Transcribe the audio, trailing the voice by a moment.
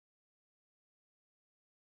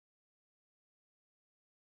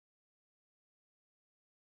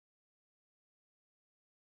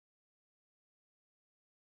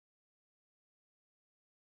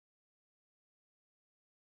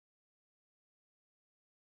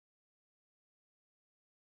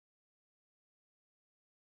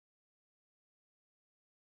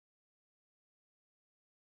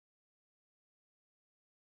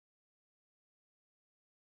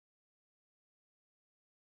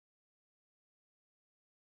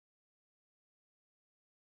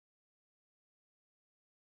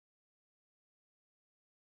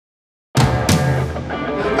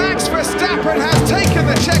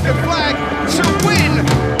checkered flag to win.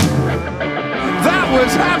 That was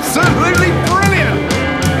absolutely brilliant.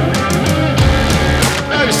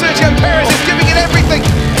 No, Sergio Perez is giving it everything.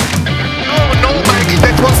 Oh no, Mike,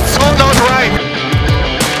 that was so not right.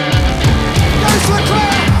 Goes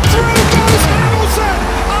Leclerc, through goes Hamilton.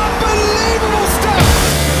 Unbelievable stuff.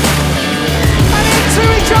 And into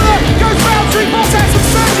each other goes Valtteri Bottas and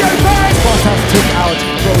Sergio Perez. Bottas took out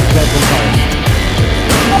both Red Bull cars.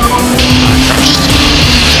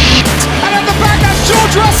 And at the back, that's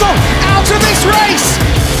George Russell out of this race.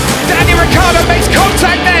 Daniel Ricciardo makes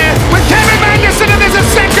contact there with Kevin Magnussen, and there's a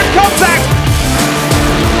second contact.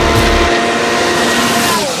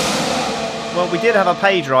 Well, we did have a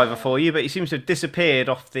pay driver for you, but he seems to have disappeared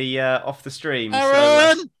off the stream.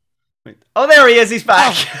 Aaron! Oh, there he is. He's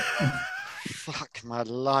back. Oh. Fuck my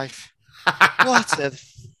life. What the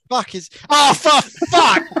fuck is... Oh, for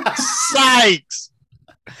fuck's sakes!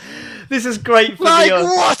 This is great for like, the...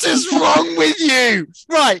 what is wrong with you?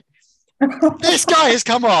 Right. This guy has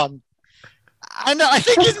come on. And I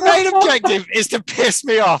think his main objective is to piss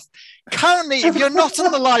me off. Currently, if you're not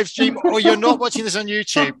on the live stream or you're not watching this on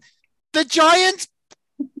YouTube, the giant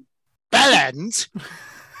bell end...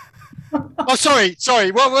 Oh, sorry.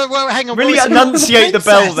 Well, hang on. Really enunciate the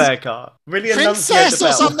bell there, Carl. Really enunciate the bell. Princess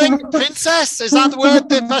or something? Princess? Is that the word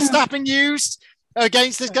that Verstappen used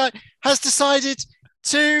against this guy? Has decided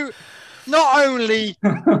to not only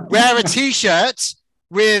wear a T-shirt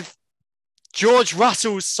with George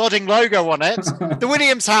Russell's sodding logo on it, the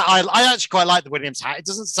Williams hat, I actually quite like the Williams hat. It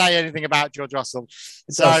doesn't say anything about George Russell.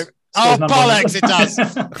 So, oh, bollocks, it does.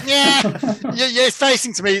 Yeah, you're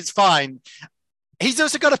facing to me, it's fine. He's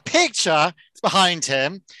also got a picture behind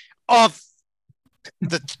him of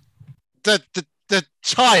the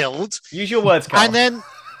child. Use your words, Carl. And then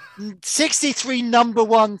 63 number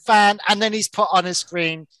one fan, and then he's put on his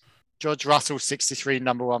screen George Russell 63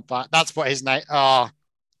 number one fan. That's what his name. Oh,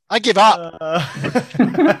 I give up. Like,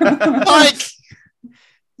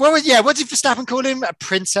 what did Verstappen call him? A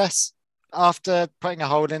princess after putting a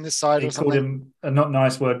hole in his side or something? He called him a not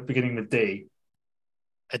nice word beginning with D.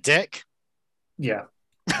 A dick? Yeah.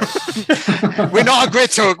 We're not a grid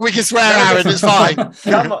talk. We can swear, Aaron. It's fine.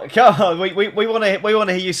 Come on. We want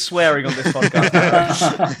to hear you swearing on this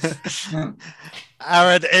podcast.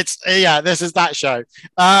 Aaron, this is that show.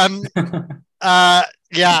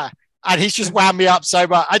 Yeah, and he's just wound me up so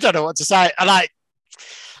much. I don't know what to say. And I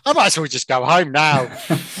might as well just go home now.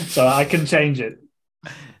 So I can change it.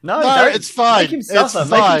 No, it's fine. Make him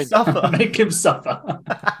suffer. Make him suffer.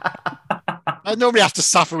 I normally have to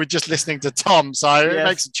suffer with just listening to Tom, so it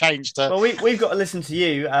makes a change to... Well, we've got to listen to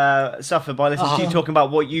you suffer by listening to you talking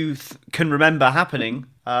about what you can remember happening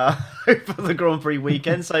over the Grand Prix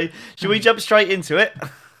weekend. So should we jump straight into it?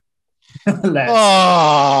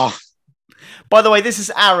 Oh. By the way, this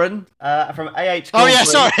is Aaron from AH Grand Prix. Oh, yeah,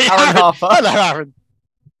 sorry. Aaron Harper. Hello, Aaron.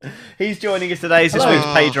 He's joining us today as this week's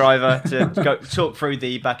pay driver to go talk through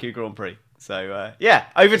the Baku Grand Prix. So,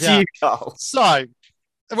 over to you, Carl. So,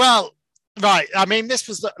 well... Right. I mean, this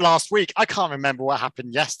was last week. I can't remember what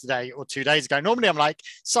happened yesterday or 2 days ago. Normally, I'm like,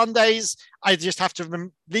 Sundays, I just have to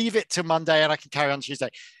leave it to Monday and I can carry on Tuesday.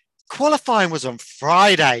 Qualifying was on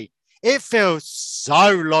Friday. It feels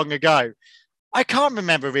so long ago. I can't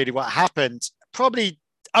remember really what happened. Probably,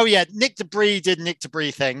 Nick Debris did Nick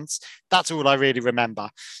Debris things. That's all I really remember.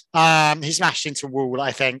 He smashed into a wall,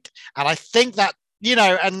 I think. And I think that,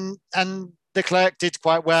 and Leclerc did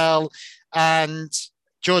quite well. And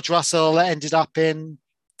George Russell ended up in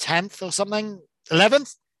 10th or something,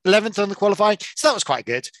 11th on the qualifying. So that was quite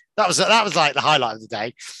good. That was like the highlight of the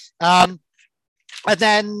day. And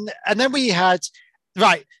then we had,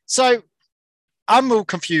 right. So I'm all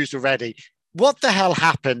confused already. What the hell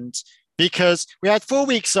happened? Because we had 4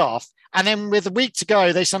 weeks off, and then with a week to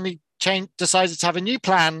go, they suddenly decided to have a new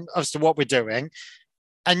plan as to what we're doing,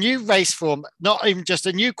 a new race form, not even just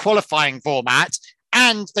a new qualifying format.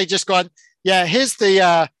 And they just gone, yeah, here's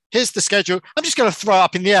the schedule. I'm just going to throw it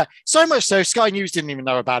up in the air. So much so, Sky News didn't even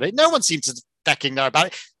know about it. No one seemed to fucking know about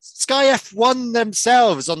it. Sky F1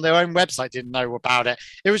 themselves on their own website didn't know about it.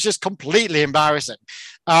 It was just completely embarrassing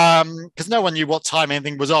because no one knew what time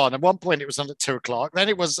anything was on. At one point, it was on at 2:00. Then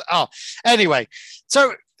it was, anyway.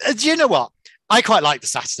 So, do you know what? I quite like the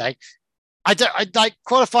Saturday. I like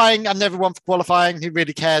qualifying. I'm never one for qualifying. Who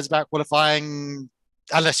really cares about qualifying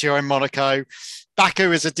unless you're in Monaco?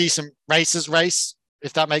 Baku is a decent racer's race,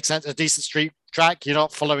 if that makes sense. A decent street track. You're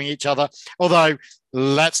not following each other. Although,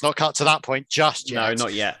 let's not cut to that point just yet. No,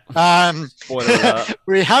 not yet. Spoiler alert.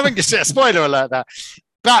 We're having a spoiler alert there.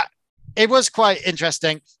 But it was quite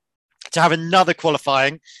interesting to have another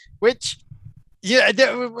qualifying, which Yeah,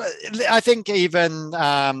 I think even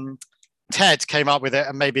Ted came up with it,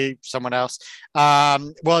 and maybe someone else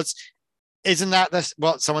was. Isn't that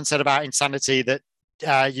what someone said about insanity, that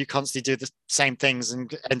you constantly do the same things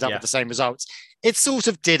and end up with the same results? It sort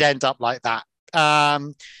of did end up like that.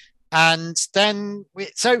 And then,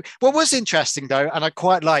 so what was interesting though, and I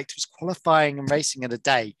quite liked, was qualifying and racing in a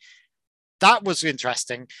day. That was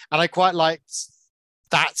interesting, and I quite liked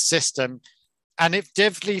that system. And it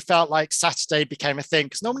definitely felt like Saturday became a thing,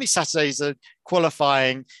 because normally Saturdays are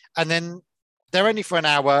qualifying and then they're only for an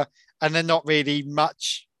hour and they're not really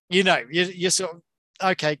much, you're sort of,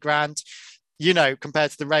 okay, grand, compared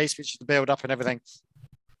to the race, which is the build up and everything.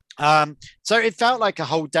 So it felt like a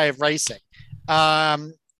whole day of racing.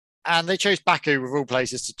 And they chose Baku, of all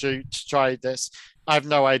places, to try this. I have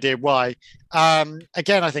no idea why.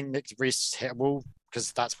 Again, I think Nick de Vries hit a wall,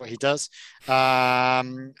 because that's what he does.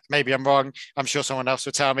 Maybe I'm wrong. I'm sure someone else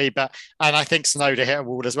will tell me. And I think Sonoda hit a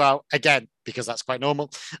wall as well, again, because that's quite normal.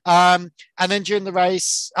 And then during the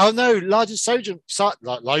race, Largent Sojan.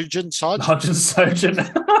 Largent Sojan.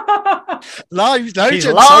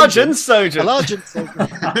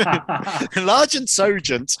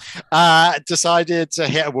 Largent Sojan decided to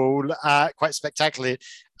hit a wall quite spectacularly.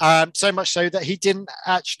 So much so that he didn't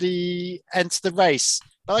actually enter the race.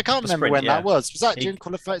 But I can't remember when that was. Was that during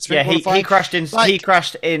qualifying? Yeah, he crashed in. He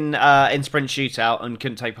crashed in sprint shootout and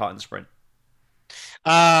couldn't take part in the sprint.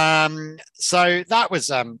 So that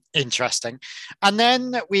was interesting. And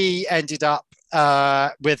then we ended up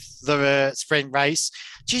with the sprint race.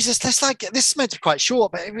 Jesus, this is meant to be quite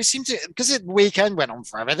short, but it seemed to, because the weekend went on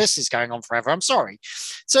forever. This is going on forever. I'm sorry.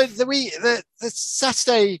 So the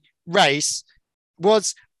Saturday race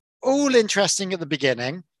was all interesting at the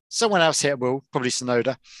beginning. Someone else hit a wall, probably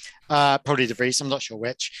Sonoda, probably de Vries, I'm not sure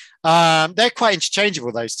which. They're quite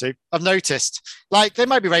interchangeable, those two. I've noticed. Like, they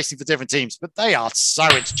might be racing for different teams, but they are so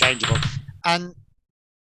interchangeable. And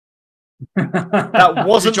that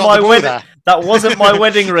wasn't my wedding. That wasn't my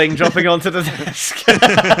wedding ring dropping onto the desk.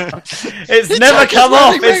 It's never come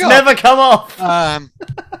off. It's never come off.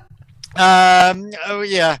 Oh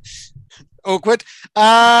yeah, awkward.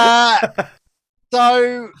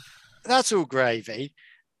 So that's all gravy.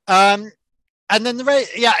 And then the race,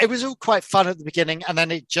 it was all quite fun at the beginning, and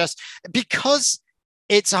then it just, because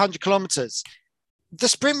it's 100 kilometers, the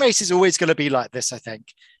sprint race is always going to be like this, I think,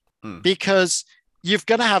 because you're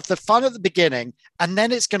going to have the fun at the beginning, and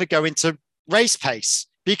then it's going to go into race pace,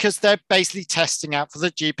 because they're basically testing out for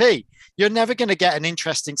the GP. You're never going to get an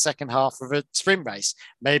interesting second half of a sprint race.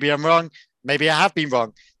 Maybe I'm wrong. Maybe I have been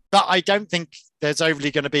wrong. But I don't think there's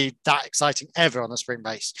overly going to be that exciting ever on a sprint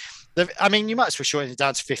race. I mean, you might as well shorten it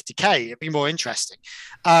down to 50K. It'd be more interesting.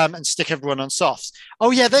 And stick everyone on softs.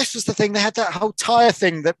 Oh, yeah, this was the thing. They had that whole tyre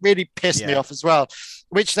thing that really pissed me off as well,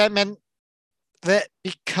 which then meant that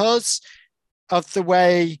because of the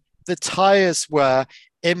way the tyres were,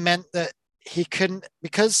 it meant that he couldn't,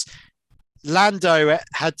 because Lando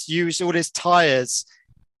had used all his tyres.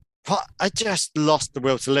 I just lost the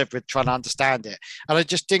will to live with trying to understand it. And I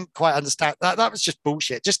just didn't quite understand that. That was just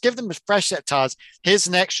bullshit. Just give them a fresh set of tires. Here's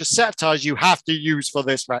an extra set of tires you have to use for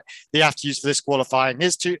this, right? You have to use for this qualifying.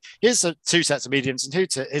 Here's two sets of mediums and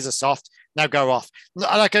here's a soft. Now go off. And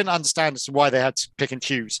I couldn't understand as to why they had to pick and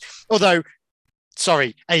choose. Although,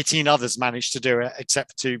 18 others managed to do it,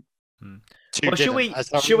 except for two. Well,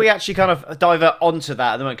 should we actually kind of divert onto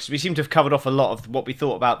that at the moment, because we seem to have covered off a lot of what we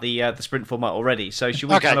thought about the sprint format already. So should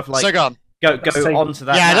we kind of like go on to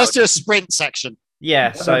that? Yeah, let's do a sprint section.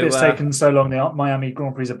 Yeah, so it's taken so long. The Miami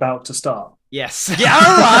Grand Prix is about to start. Yes. Yeah,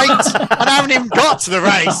 all right. And I haven't even got to the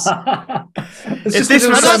race. If this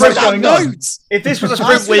was a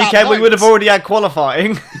sprint weekend, we would have already had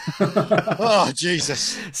qualifying. Oh,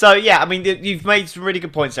 Jesus. So, yeah, I mean, you've made some really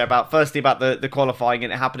good points there about the qualifying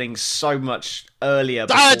and it happening so much earlier.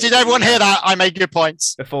 Did everyone hear that? I made good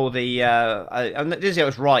points. Before the... I didn't say it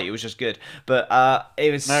was right, it was just good. But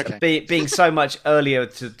it was being so much earlier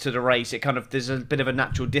to the race, it kind of... There's a bit of a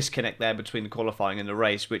natural disconnect there between the qualifying and the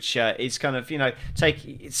race, which is kind of,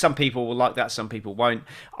 some people will like that, some people won't.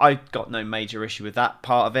 I got no major issue with that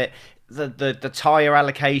part of it. The tyre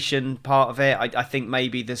allocation part of it, I think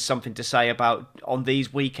maybe there's something to say about on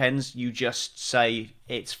these weekends, you just say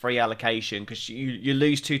it's free allocation, because you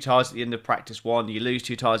lose 2 tyres at the end of practice 1, you lose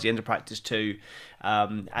 2 tyres at the end of practice 2,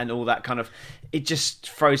 and all that kind of, it just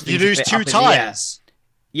throws things. You lose 2 tyres?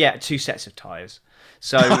 Yeah, 2 sets of tyres.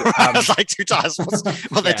 So it's like 2 tyres.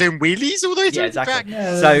 They're doing wheelies all the way through the track?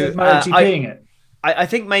 Yeah, so I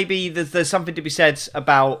think maybe there's something to be said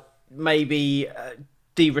about maybe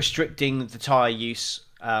de-restricting the tyre use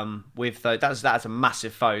With that's a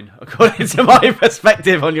massive phone, according to my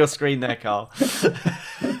perspective on your screen there, Carl.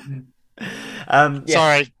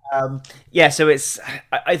 Sorry. So it's.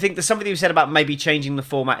 I think there's something you said about maybe changing the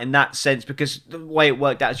format in that sense, because the way it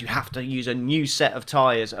worked out is you have to use a new set of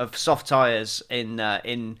tires, of soft tires in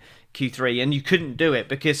Q3, and you couldn't do it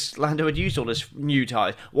because Lando had used all his new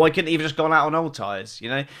tires. Why couldn't he have just gone out on old tires? You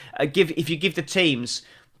know, if you give the teams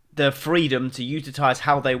the freedom to use the tires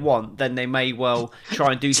how they want, then they may well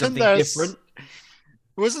try and do something different.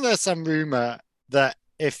 Wasn't there some rumor that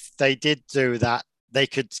if they did do that, they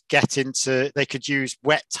could use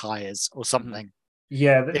wet tires or something?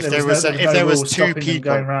 Yeah, if there was two people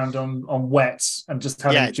going around on wets and just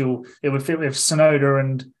having dual, it would fit if Tsunoda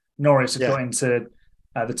and Norris had got into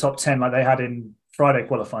the top 10 like they had in Friday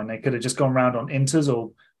qualifying. They could have just gone around on inters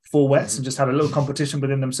or full wets and just had a little competition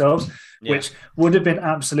within themselves, which would have been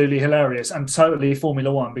absolutely hilarious and totally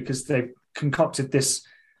Formula One, because they've concocted this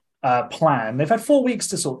plan. They've had 4 weeks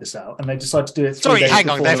to sort this out, and they decided to do it. Hang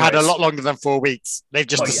on. They've had a lot longer than 4 weeks. They've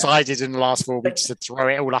just decided in the last 4 weeks to throw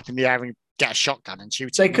it all up in the air and get a shotgun and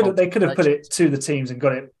shoot. They could have put it to the teams and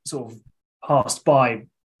got it sort of passed by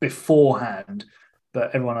beforehand,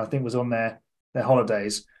 but everyone I think was on their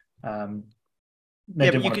holidays. They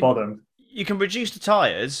didn't want to bother them. You can reduce the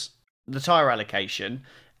tyre allocation,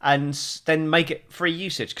 and then make it free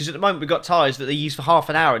usage. Because at the moment we've got tyres that they use for half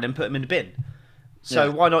an hour and then put them in the bin. So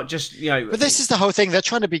why not just But this is the whole thing. They're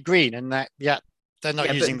trying to be green, and they're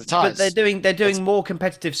not using the tyres. But they're doing more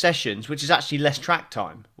competitive sessions, which is actually less track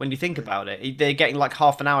time when you think about it. They're getting like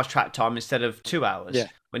half an hour's track time instead of 2 hours. Yeah.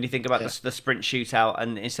 When you think about the sprint shootout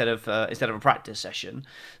and instead of a practice session.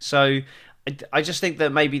 So I just think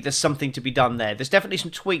that maybe there's something to be done there. There's definitely some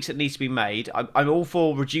tweaks that need to be made. I'm all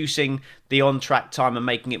for reducing the on-track time and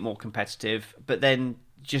making it more competitive, but then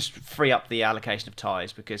just free up the allocation of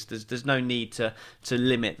tyres, because there's no need to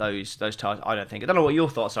limit those tyres, I don't think. I don't know what your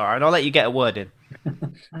thoughts are, and I'll let you get a word in.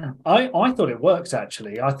 I thought it worked,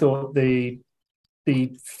 actually. I thought the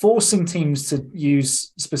forcing teams to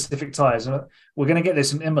use specific tyres, we're going to get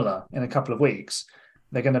this in Imola in a couple of weeks.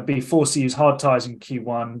 They're going to be forced to use hard tyres in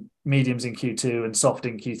Q1, mediums in Q2, and soft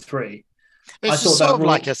in Q3. It's just sort of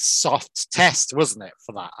like a soft test, wasn't it,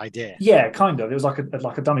 for that idea? Yeah, kind of. It was like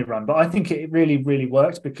a dummy run, but I think it really, really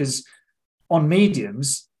worked, because on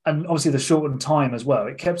mediums, and obviously the shortened time as well,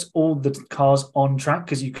 it kept all the cars on track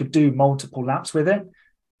because you could do multiple laps with it.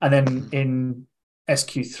 And then in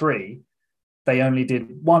SQ3, they only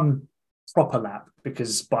did one proper lap,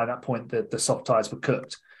 because by that point the soft tyres were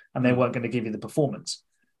cooked and they weren't going to give you the performance.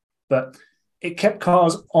 But it kept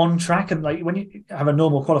cars on track, and like when you have a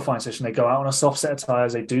normal qualifying session, they go out on a soft set of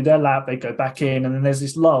tyres, they do their lap, they go back in, and then there's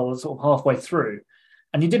this lull sort of halfway through.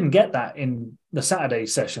 And you didn't get that in the Saturday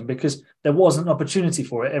session because there wasn't an opportunity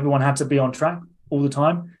for it. Everyone had to be on track all the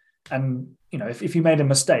time. And, if you made a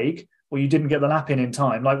mistake or you didn't get the lap in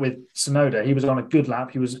time, like with Tsunoda, he was on a good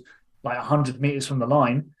lap. He was like 100 meters from the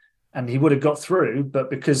line and he would have got through. But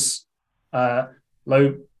because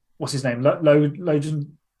what's his name? Sergeant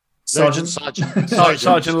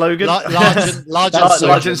Logan.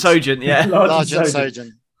 Largent Sojan, yeah. Largent Sojan.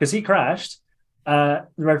 Because he crashed, the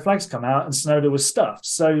red flags come out and Tsunoda was stuffed.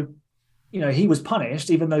 So, he was punished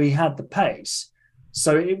even though he had the pace.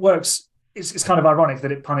 So it works. It's kind of ironic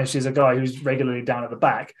that it punishes a guy who's regularly down at the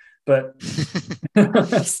back. But it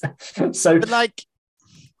works for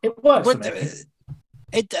me.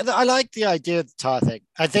 I like the idea of the tyre thing.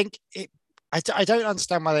 I think I don't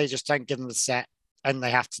understand why they just don't give them the set and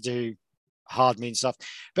they have to do hard, mean stuff.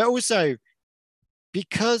 But also,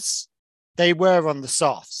 because they were on the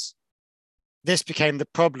softs, this became the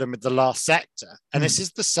problem with the last sector. And this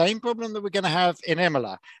is the same problem that we're going to have in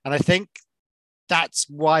Imola. And I think that's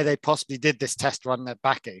why they possibly did this test run at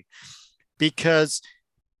Baku. Because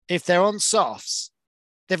if they're on softs,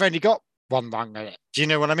 they've only got one run at it. Do you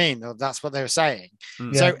know what I mean? That's what they were saying.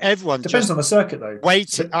 Yeah. So everyone depends on the circuit, though.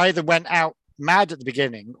 Either went out mad at the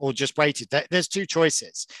beginning or just waited. There's two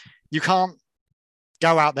choices. You can't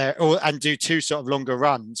go out there and do two sort of longer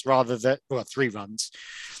runs rather than 3 runs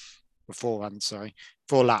or 4 runs, sorry,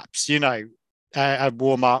 4 laps, a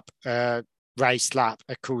warm-up, race lap,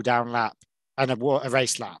 a cool-down lap, and a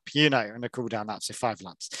race lap, and a cool-down lap, so 5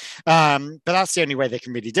 laps. But that's the only way they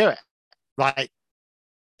can really do it. Like,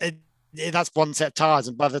 that's one set of tyres,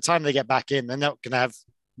 and by the time they get back in, they're not going to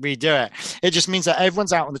redo it. It just means that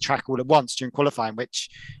everyone's out on the track all at once during qualifying, which,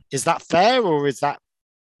 is that fair, or is that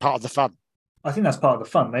part of the fun? I think that's part of the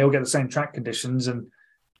fun. They all get the same track conditions, and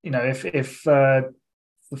if the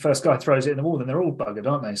first guy throws it in the wall, then they're all buggered,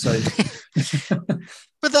 aren't they? So,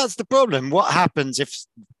 but that's the problem. What happens if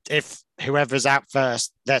if whoever's out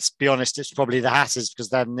first, let's be honest, it's probably the Hatters because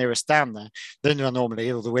they're nearest down there. They're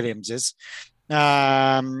normally, or the Williamses.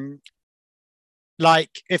 Like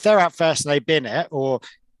if they're out first and they bin it, or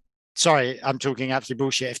sorry, I'm talking absolute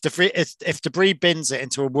bullshit. If Debris bins it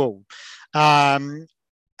into a wall, and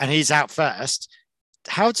he's out first,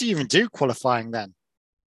 how do you even do qualifying then?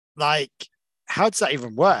 Like, how does that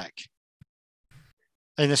even work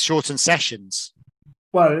in the shortened sessions?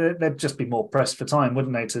 Well, they'd just be more pressed for time,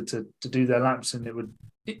 wouldn't they, to do their laps, and it would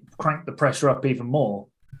crank the pressure up even more,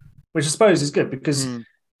 which I suppose is good because you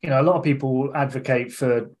know a lot of people advocate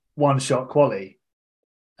for one-shot quali.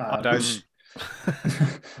 I don't.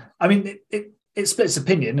 I mean, it splits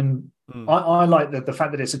opinion, and I like the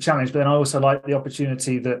fact that it's a challenge, but then I also like the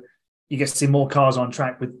opportunity that you get to see more cars on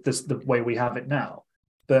track with the way we have it now.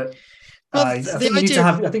 But I think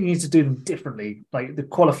you need to do them differently. Like the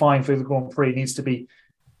qualifying for the Grand Prix needs to be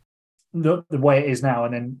the way it is now,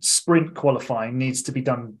 and then sprint qualifying needs to be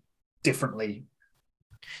done differently.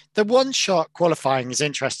 The one-shot qualifying is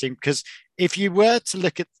interesting because if you were to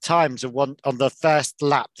look at the times of one on the first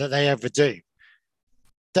lap that they ever do,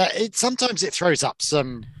 sometimes it throws up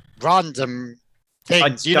some random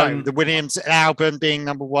things. You know, the Williams Albon being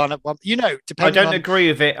number one at one. You know, I don't agree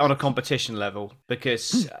with it on a competition level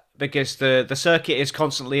because the circuit is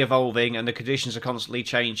constantly evolving and the conditions are constantly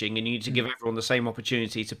changing, and you need to give everyone the same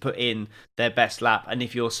opportunity to put in their best lap. And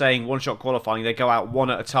if you're saying one-shot qualifying, they go out one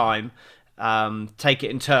at a time. Take it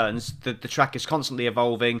in turns. The track is constantly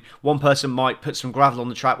evolving. One person might put some gravel on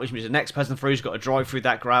the track, which means the next person through's got to drive through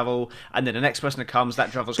that gravel, and then the next person that comes,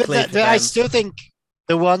 that gravel's clear for them. I still think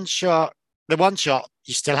the one shot,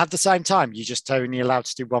 you still have the same time. You're just only allowed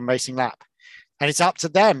to do one racing lap, and it's up to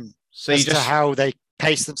them to how they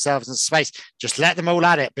pace themselves in space. Just let them all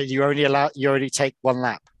at it, but you only take one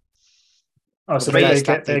lap. Oh, so they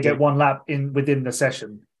get one lap within the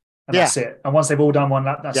session. And that's it. And once they've all done one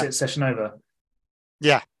lap, that's it. Session over.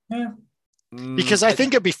 Yeah. Because I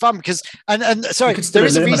think it'd be fun because sorry, there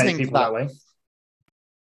is a reasoning for that. Way.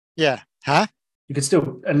 Yeah. Huh? You could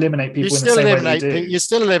still eliminate people in the same way you do. You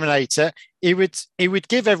still eliminate it. It would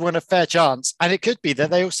give everyone a fair chance, and it could be that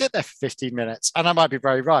they all sit there for 15 minutes, and I might be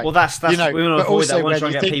very right. Well, that's we want to avoid that.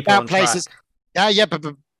 When you think about places,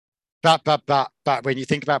 but when you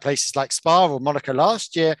think about places like Spa or Monaco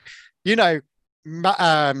last year, you know.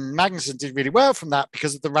 Magnussen did really well from that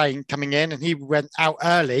because of the rain coming in, and he went out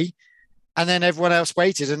early, and then everyone else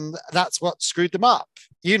waited, and that's what screwed them up,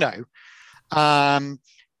 you know. And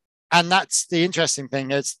that's the interesting thing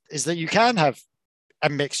is that you can have a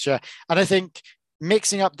mixture, and I think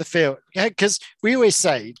mixing up the field, because we always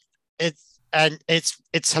say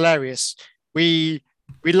it's hilarious. We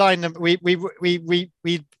line them,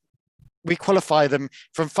 we qualify them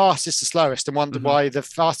from fastest to slowest and wonder why the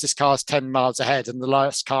fastest car is 10 miles ahead and the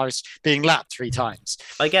last car is being lapped 3 times.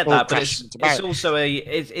 I get that, but it's also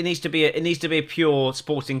it needs to be a pure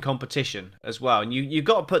sporting competition as well, and you've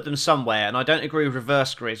got to put them somewhere. And I don't agree with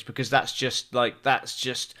reverse grids because that's just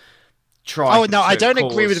trying. Oh no, I don't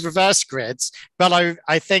agree with reverse grids, but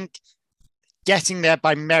I think getting there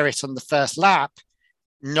by merit on the first lap,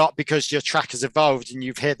 not because your track has evolved and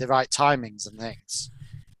you've hit the right timings and things.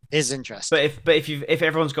 Is interesting. But if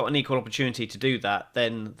everyone's got an equal opportunity to do that,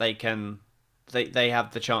 then they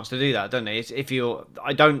have the chance to do that, don't they?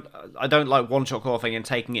 I don't like one-shot qualifying and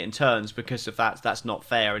taking it in turns because of that. That's not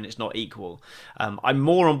fair and it's not equal. I'm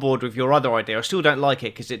more on board with your other idea. I still don't like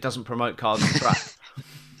it because it doesn't promote cars on track.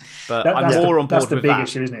 But I'm more on board with that. That's the big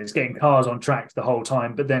issue, isn't it? It's getting cars on track the whole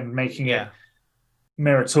time, but then making it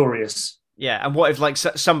meritorious. Yeah, and what if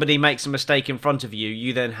somebody makes a mistake in front of you,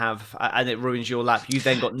 you then have, and it ruins your lap. You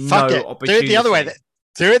then got no opportunity. Do it the other way.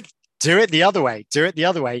 Do it the other way. Do it the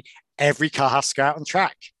other way. Every car has to go out on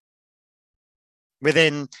track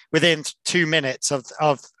within 2 minutes of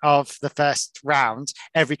the first round.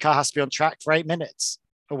 Every car has to be on track for 8 minutes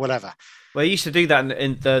or whatever. Well, they used to do that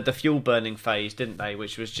in the fuel burning phase, didn't they?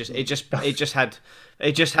 Which was just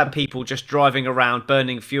had people just driving around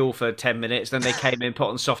burning fuel for 10 minutes. Then they came in, put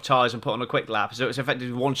on soft tyres, and put on a quick lap. So it was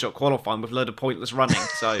effectively one-shot qualifying with a load of pointless running.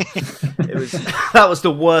 So that was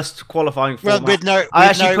the worst qualifying format. Well,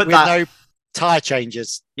 with no tyre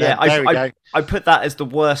changes. Yeah, I put that as the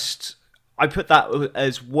worst. I put that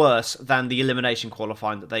as worse than the elimination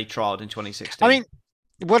qualifying that they trialled in 2016. I mean,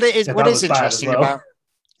 what is interesting about.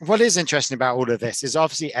 What is interesting about all of this is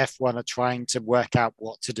obviously F1 are trying to work out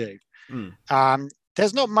what to do.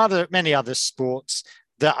 There's not many other sports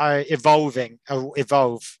that are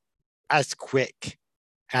evolve as quick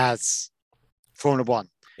as Formula One.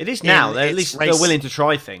 It is now. At least they're willing to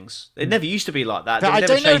try things. It never used to be like that. But I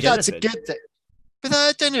don't know if that's a good thing. But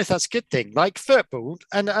I don't know if that's a good thing. Like football,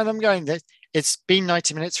 and I'm going there. It's been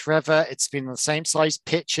 90 minutes forever. It's been on the same size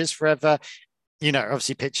pitches forever.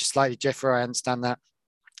 Obviously pitches slightly differ. I understand that.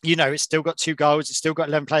 It's still got 2 goals. It's still got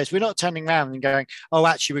 11 players. We're not turning around and going, oh,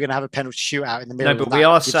 actually, we're going to have a penalty shootout in the middle. No, but we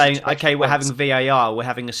are saying, okay, we're having VAR, we're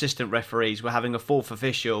having assistant referees, we're having a 4th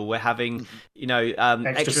official, we're having,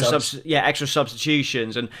 extra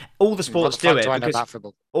substitutions, and all the sports do it because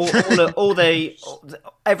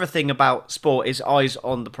everything about sport is eyes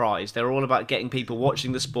on the prize. They're all about getting people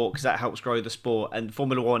watching the sport because that helps grow the sport. And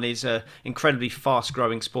Formula One is an incredibly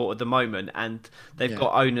fast-growing sport at the moment, and they've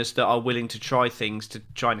got owners that are willing to try things to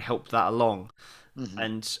try and help that along. Mm-hmm.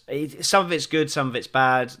 And some of it's good, some of it's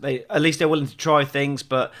bad. At least they're willing to try things,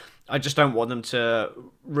 but I just don't want them to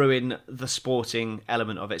ruin the sporting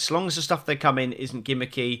element of it. So long as the stuff they come in isn't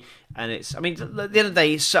gimmicky, and at the end of the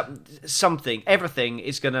day, everything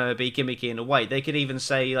is going to be gimmicky in a way. They could even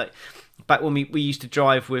say, like, back when we used to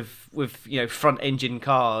drive with front engine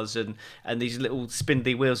cars and these little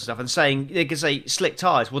spindly wheels and stuff, and they could say slick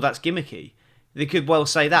tires. Well, that's gimmicky. They could well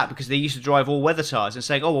say that because they used to drive all weather tyres and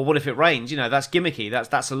saying, oh, well, what if it rains? That's gimmicky.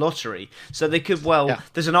 That's a lottery. So they could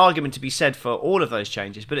there's an argument to be said for all of those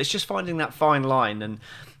changes, but it's just finding that fine line. And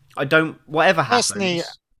whatever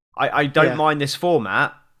happens, I don't mind this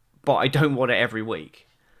format, but I don't want it every week.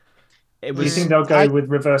 Do you think they'll go with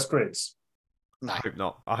reverse grids? No.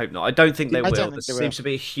 I hope not. I don't think they will. There seems to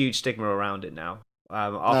be a huge stigma around it now.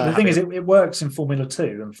 The thing is, it works in Formula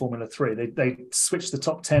 2 and Formula 3. They switch the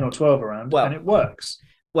top 10 or 12 around, and it works.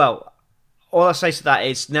 Well, all I say to that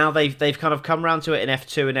is now they've kind of come around to it in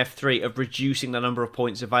F2 and F3 of reducing the number of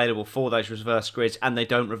points available for those reverse grids, and they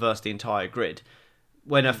don't reverse the entire grid.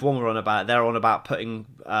 When F1 were on about it, they're on about putting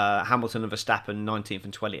Hamilton and Verstappen 19th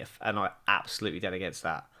and 20th, and I absolutely dead against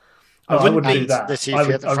that. I wouldn't do that.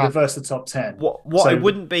 I'd reverse the top 10. What I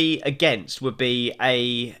wouldn't be against would be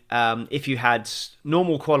if you had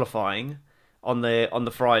normal qualifying on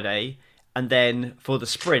the Friday, and then for the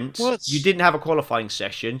sprint you didn't have a qualifying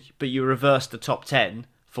session, but you reversed the top 10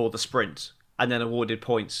 for the sprint and then awarded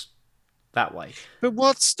points that way. But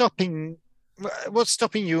what's stopping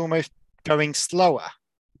you almost going slower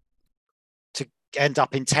to end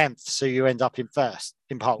up in 10th, so you end up in first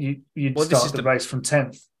in pole? You'd start the race from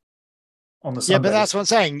 10th. On the Sunday. Yeah, but that's what I'm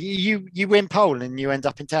saying. You win pole and you end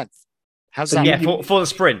up in 10th. How's that? Yeah, for the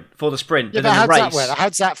sprint. Yeah, but how's that work?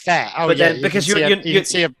 How's that fair? Oh, but because you're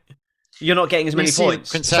not getting as many points.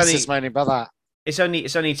 Princesses moaning about that. It's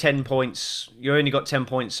only 10 points. You only got 10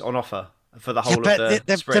 points on offer for the whole of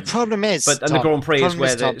the sprint. The problem is, the Grand Prix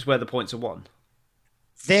is where the points are won.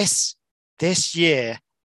 This year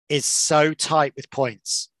is so tight with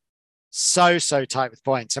points, so tight with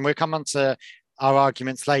points, and we'll come on to our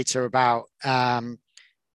arguments later about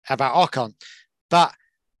Ocon, but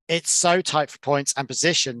it's so tight for points and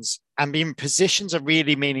positions, and even positions are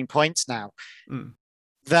really meaning points now.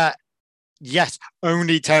 That yes,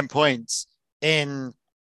 only 10 points in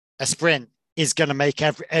a sprint is going to make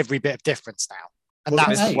every bit of difference now, and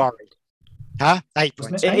that's the worry. 8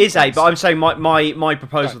 points. It is 8, but I'm saying my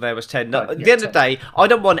proposal there was 10. At the end of the day, I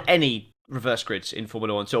don't want any reverse grids in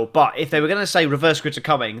Formula 1 at all, but if they were going to say reverse grids are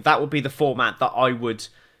coming, that would be the format that I would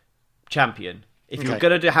champion. If you're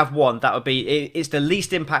going to have one, that would be it's the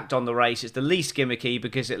least impact on the race, it's the least gimmicky,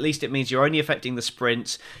 because at least it means you're only affecting the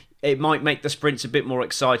sprints. It might make the sprints a bit more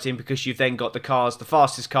exciting because you've then got the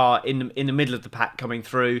fastest car in the middle of the pack coming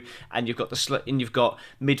through, and you've got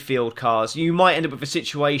midfield cars. You might end up with a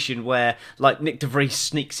situation where, like, Nick de Vries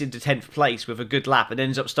sneaks into 10th place with a good lap and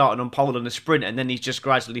ends up starting on pole in a sprint, and then he's just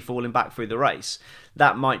gradually falling back through the race.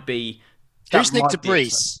 That might be. Who's Nick de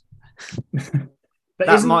Vries? But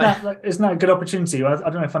isn't that a good opportunity? I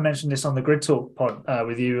don't know if I mentioned this on the Grid Talk pod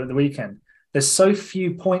with you at the weekend. There's so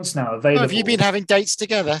few points now available. Have you been having dates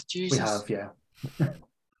together? Jesus. We have,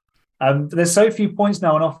 yeah. There's so few points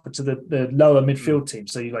now on offer to the lower midfield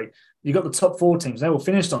teams. So you got the top 4 teams. They all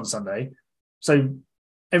finished on Sunday. So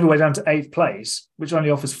every way down to 8th place, which only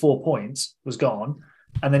offers 4 points, was gone.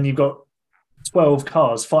 And then you've got 12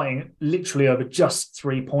 cars fighting literally over just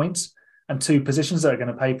 3 points and 2 positions that are going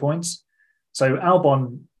to pay points. So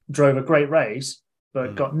Albon drove a great race,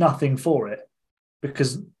 but got nothing for it,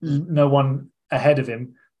 because no one ahead of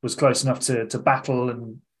him was close enough to battle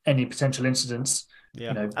and any potential incidents.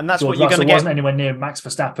 Yeah, and that's George what you're going to get. Wasn't anywhere near Max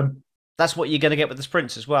Verstappen. That's what you're going to get with the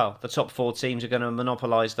sprints as well. The top 4 teams are going to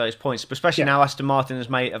monopolise those points, but especially now Aston Martin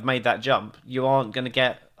have made that jump. You aren't going to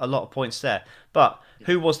get a lot of points there. But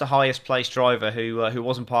who was the highest placed driver who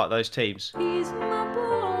wasn't part of those teams?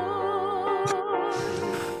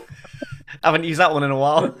 I haven't used that one in a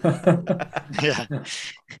while. Yeah,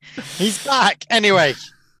 he's back anyway.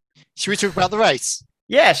 Should we talk about the race?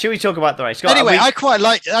 Yeah, should we talk about the race? Anyway, I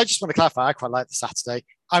just want to clarify, I quite like the Saturday.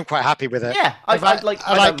 I'm quite happy with it. Yeah, I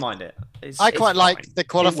don't mind it. I quite like the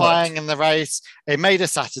qualifying and the race. It made a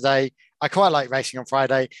Saturday. I quite like racing on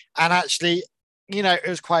Friday. And actually, it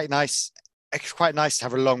was quite nice. It's quite nice to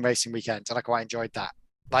have a long racing weekend, and I quite enjoyed that.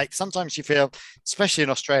 Like sometimes you feel, especially in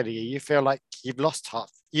Australia, you feel like you've lost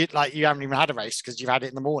half. You haven't even had a race because you've had it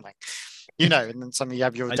in the morning. And then suddenly you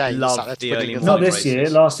have your day. Love the early morning Not this races. year.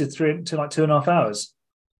 It lasted 2.5 hours.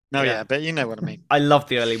 No, yeah, but you know what I mean. I love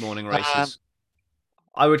the early morning races.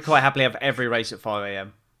 I would quite happily have every race at 5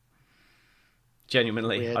 a.m.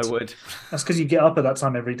 Genuinely, weird. I would. That's because you get up at that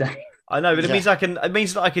time every day. I know, but it means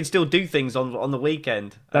that I can still do things on the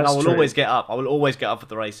weekend, and I will always get up. I will always get up at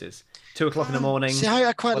the races. 2:00 in the morning. See,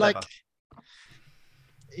 I quite like.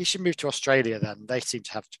 You should move to Australia then. They seem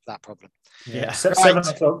to have that problem. Yeah, 7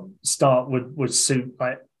 o'clock start would suit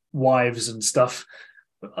like wives and stuff,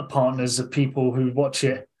 partners of people who watch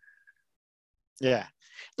it. Yeah,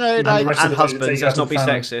 no, and husbands. Let's not be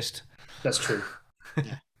sexist. That's true.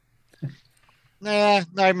 Yeah.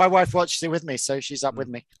 No, my wife watches it with me, so she's up with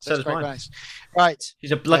me. So does mine. Nice. Right.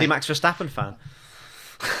 She's a bloody Max Verstappen fan.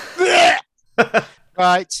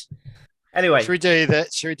 Right. Anyway. Should we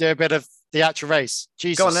do a bit of the actual race?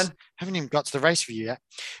 Jesus. Go on then. Haven't even got to the race review yet.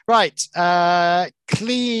 Right.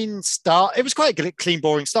 Clean start. It was quite a clean,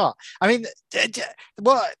 boring start. I mean,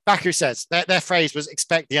 what Baku says, their phrase was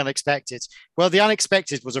expect the unexpected. Well, the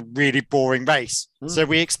unexpected was a really boring race. So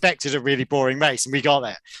we expected a really boring race and we got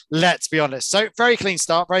there. Let's be honest. So very clean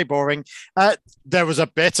start, very boring. There was a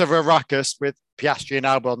bit of a ruckus with Piastri and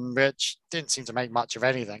Albon, which didn't seem to make much of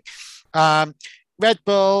anything. Red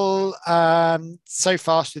Bull, so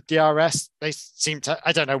fast with DRS. They seem to,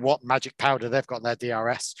 I don't know what magic powder they've got in their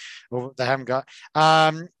DRS, or they haven't got.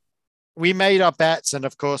 We made our bets, and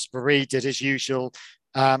of course, Marie did his usual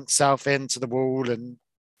self into the wall and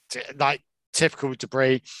like typical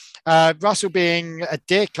debris. Russell being a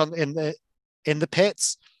dick in the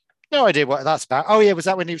pits. No idea what that's about. Oh yeah, was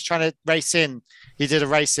that when he was trying to race in? He did a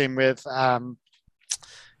race in with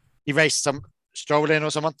he raced some Stroll in or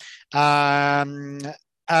someone.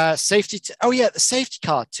 Safety. The safety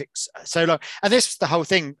car took so long, and this was the whole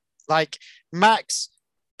thing. Like Max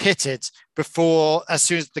pitted as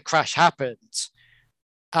soon as the crash happened,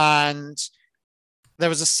 and there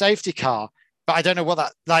was a safety car, but I don't know what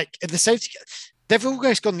that like. The safety, they've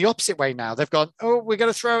almost gone the opposite way now. They've gone, we're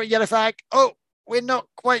going to throw a yellow flag. Oh, we're not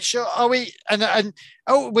quite sure, are we? And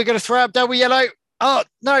we're going to throw up double yellow. Oh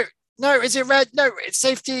no. No, is it red? No, it's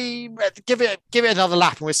safety. Give it another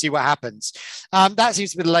lap and we'll see what happens. That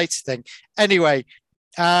seems to be the latest thing. Anyway,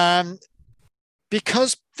 because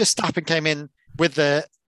Verstappen came in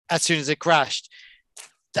as soon as it crashed,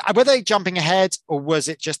 were they jumping ahead or was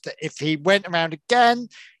it just that if he went around again?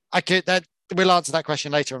 We'll answer that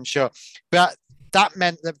question later, I'm sure. But that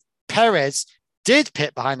meant that Perez did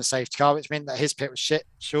pit behind the safety car, which meant that his pit was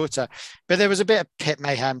shorter. But there was a bit of pit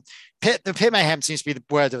mayhem. The pit mayhem seems to be the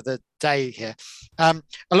word of the day here.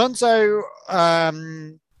 Alonso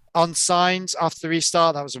on signs after the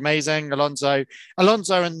restart. That was amazing. Alonso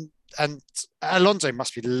and Alonso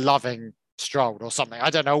must be loving Stroll or something. I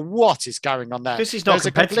don't know what is going on there. Because he's not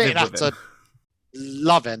competitive with him.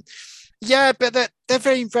 Loving. Yeah, but they're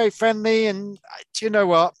very, very friendly. And do you know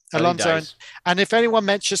what? Alonso and if anyone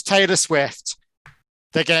mentions Taylor Swift,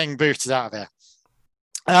 they're getting booted out of here.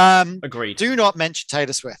 Agreed. Do not mention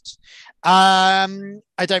Taylor Swift. I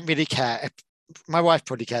don't really care. My wife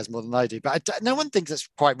probably cares more than I do, but no one thinks it's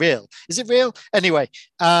quite real. Is it real? Anyway,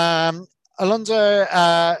 Alonso,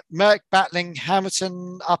 Merck battling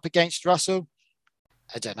Hamilton up against Russell.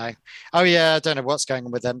 I don't know. Oh yeah, I don't know what's going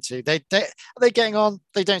on with them two. Are they getting on?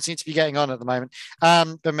 They don't seem to be getting on at the moment.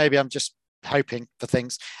 But maybe I'm just hoping for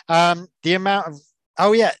things. The amount of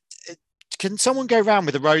can someone go around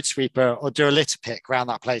with a road sweeper or do a litter pick around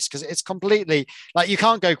that place? Because it's completely like you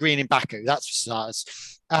can't go green in Baku. That's for starters.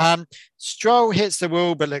 Stroll hits the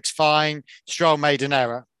wall but looks fine. Stroll made an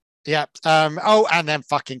error. Yep. And then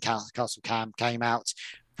fucking Castle Cam came out.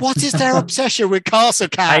 What is their obsession with Castle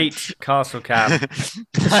Cam? Hate Castle Cam. It's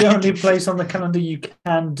the only place on the calendar you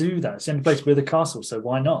can do that. It's the only place with a castle, so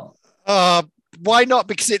why not? Why not?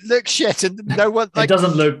 Because it looks shit and no one. It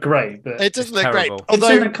doesn't look great, but it doesn't look terrible.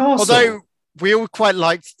 Great. Although we all quite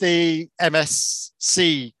liked the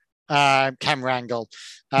MSC camera angle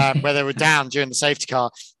where they were down during the safety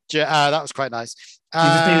car. That was quite nice. You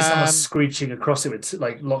just needed someone screeching across it with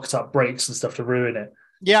like locked up brakes and stuff to ruin it.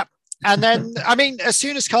 Yeah. And then, I mean, as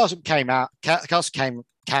soon as Castle Cam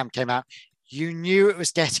came out, you knew it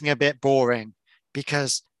was getting a bit boring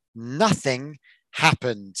because nothing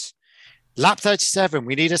happened. Lap 37,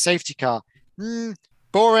 we need a safety car.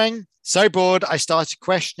 Boring. So bored, I started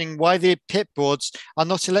questioning why the pit boards are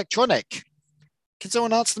not electronic. Can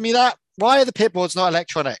someone answer me that? Why are the pit boards not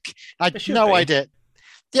electronic? I had no idea.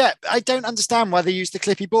 Yeah, I don't understand why they use the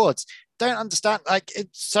clippy boards. Don't understand. Like,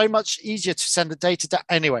 it's so much easier to send the data down.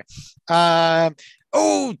 Anyway,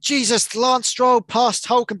 oh, Jesus, Lance Stroll passed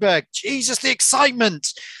Hulkenberg. Jesus, the excitement.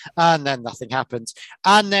 And then nothing happens.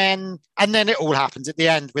 And then it all happens at the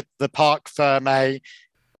end with the Parc Fermé.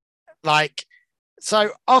 Like,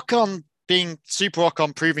 so Ocon being super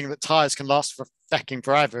Ocon, proving that tyres can last for fecking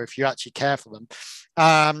forever if you actually care for them.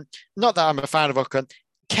 Not that I'm a fan of Ocon,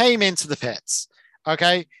 came into the pits.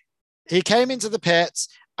 Okay. He came into the pits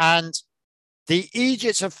and the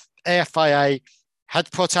idiots of FIA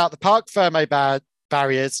had put out the Parc Fermé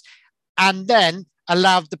barriers and then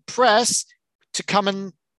allowed the press to come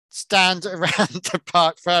and stand around the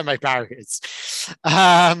Parc Fermé barriers.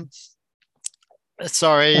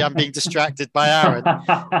 Sorry, I'm being distracted by Aaron.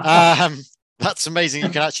 That's amazing. You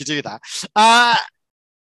can actually do that.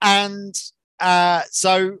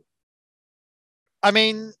 So, I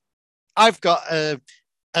mean, I've got an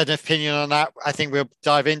opinion on that. I think we'll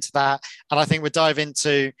dive into that. And I think we'll dive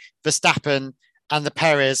into Verstappen and the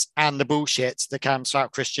Perez and the bullshit that comes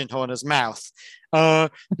out Christian Horner's mouth.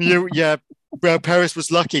 Well, Perez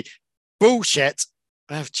was lucky. Bullshit.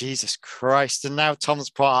 Oh, Jesus Christ. And now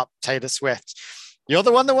Tom's put up Taylor Swift. You're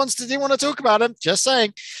the one that didn't want to talk about him. Just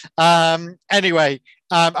saying. Anyway,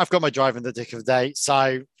 I've got my drive in the dick of the day.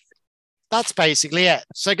 So that's basically it.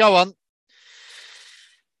 So go on.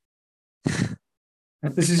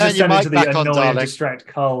 This is just turned into the Annoy and Distract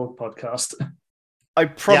Carl podcast. I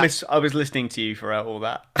promise I was listening to you throughout all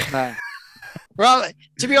that. No. Well,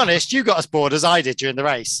 to be honest, you got as bored as I did during the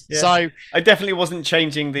race. Yeah. So I definitely wasn't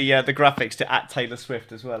changing the graphics to @Taylor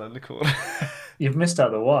Swift as well in the corner. You've missed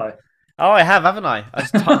out the Y. Oh, I have, haven't I?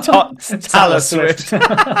 Taylor Swift.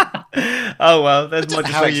 Oh well, there's my.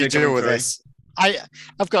 How you deal with this?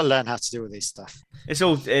 I've got to learn how to deal with this stuff. It's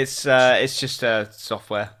just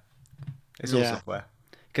software. It's all software.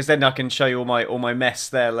 Because then I can show you all my mess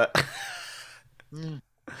there. Look.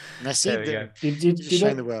 Messy. Did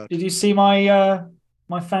you see my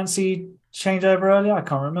my fancy changeover earlier? I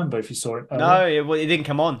can't remember if you saw it. Earlier. No, it didn't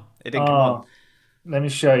come on. It didn't come on. Let me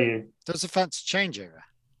show you. There's a fancy changeover.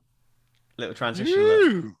 Little transition.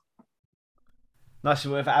 Look. Nice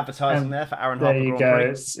bit of advertising there for Aaron Harper. There you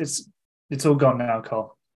go. It's all gone now,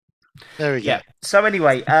 Cole. There we go. Yeah. So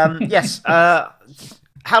anyway, yes.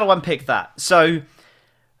 How to unpick that? So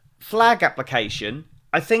flag application.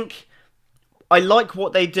 I think I like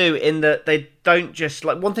what they do in that they don't just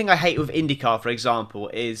like. One thing I hate with IndyCar, for example,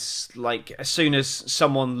 is like as soon as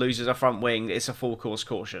someone loses a front wing, it's a full course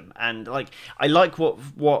caution. And like I like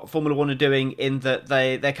what Formula One are doing in that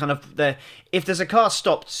they're kind of if there's a car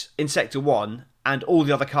stopped in sector 1 and all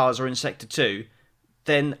the other cars are in sector 2,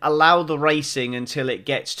 then allow the racing until it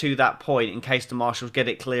gets to that point in case the marshals get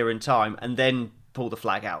it clear in time, and then pull the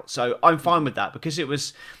flag out. So I'm fine with that because it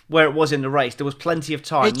was where it was in the race. There was plenty of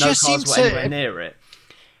time. No cars were anywhere near it.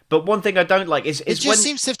 But one thing I don't like is it just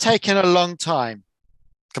seems to have taken a long time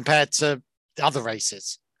compared to the other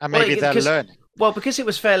races, and maybe they're learning. Well, because it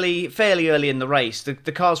was fairly early in the race, the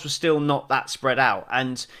cars were still not that spread out,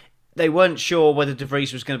 and they weren't sure whether De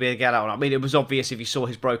Vries was going to be able to get out or not. I mean, it was obvious if you saw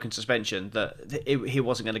his broken suspension that he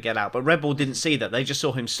wasn't going to get out. But Red Bull didn't see that. They just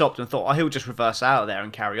saw him stopped and thought, he'll just reverse out of there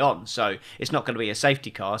and carry on. So it's not going to be a safety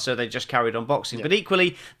car. So they just carried on boxing. Yeah. But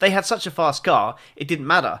equally, they had such a fast car, it didn't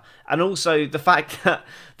matter. And also the fact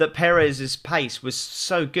that Perez's pace was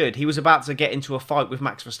so good. He was about to get into a fight with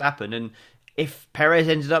Max Verstappen, and if Perez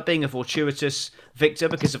ended up being a fortuitous victor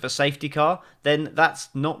because of a safety car, then that's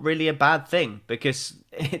not really a bad thing because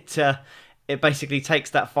it basically takes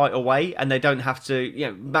that fight away, and they don't have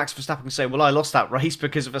to. Max Verstappen can say, "Well, I lost that race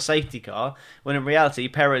because of a safety car," when in reality,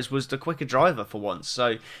 Perez was the quicker driver for once.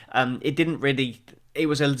 So it didn't really. It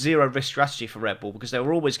was a zero risk strategy for Red Bull because they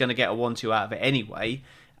were always going to get a 1-2 out of it anyway,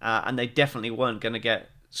 and they definitely weren't going to get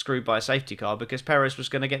screwed by a safety car because Perez was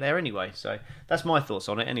going to get there anyway. So that's my thoughts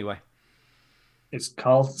on it anyway. Is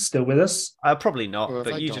Carl still with us? Probably not,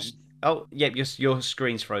 but you gone? Just... Oh, yep, your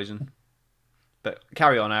screen's frozen. But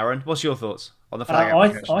carry on, Aaron. What's your thoughts on the flag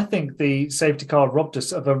application? I think the safety car robbed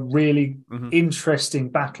us of a really interesting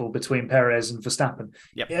battle between Perez and Verstappen.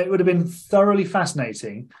 Yep. It would have been thoroughly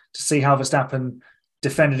fascinating to see how Verstappen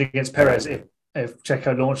defended against Perez if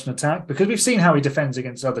Checo launched an attack, because we've seen how he defends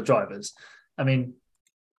against other drivers. I mean,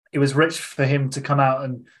 it was rich for him to come out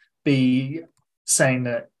and be saying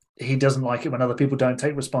that he doesn't like it when other people don't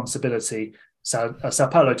take responsibility. Sao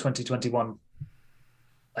Paulo 2021,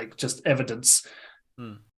 like just evidence.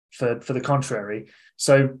 for the contrary.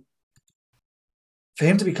 So for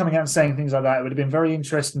him to be coming out and saying things like that, it would have been very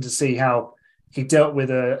interesting to see how he dealt with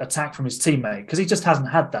an attack from his teammate, because he just hasn't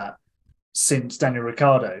had that since Daniel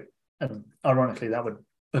Ricciardo. And ironically, that would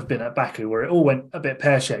have been at Baku, where it all went a bit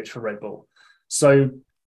pear-shaped for Red Bull. So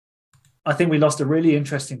I think we lost a really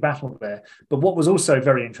interesting battle there. But what was also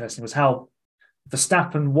very interesting was how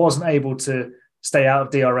Verstappen wasn't able to stay out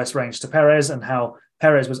of DRS range to Perez, and how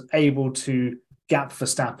Perez was able to gap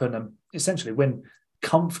Verstappen and essentially win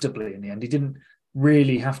comfortably in the end. He didn't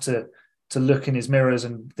really have to look in his mirrors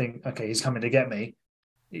and think, okay, he's coming to get me.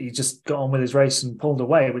 He just got on with his race and pulled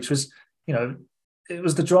away, which was, it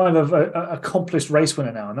was the drive of an accomplished race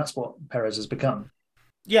winner now, and that's what Perez has become.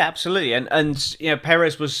 Yeah, absolutely. And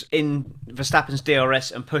Perez was in Verstappen's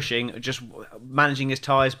DRS and pushing, just managing his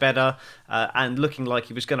tyres better and looking like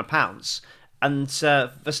he was going to pounce. And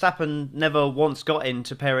Verstappen never once got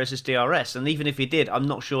into Perez's DRS. And even if he did, I'm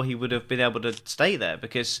not sure he would have been able to stay there,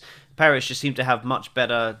 because Perez just seemed to have much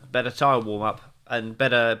better tyre warm-up and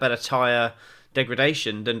better tyre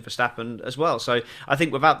degradation than Verstappen as well. So I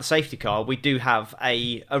think without the safety car, we do have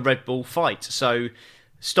a Red Bull fight. So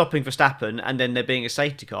stopping Verstappen and then there being a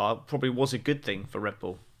safety car probably was a good thing for Red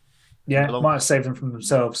Bull. Yeah, might have saved them from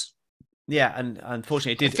themselves. Yeah, and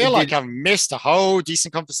unfortunately, I feel like I've missed a whole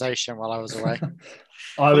decent conversation while I was away.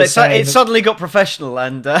 It suddenly got professional,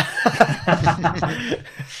 and I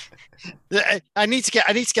need to get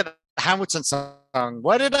the Hamilton song.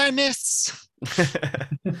 What did I miss?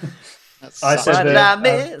 I said I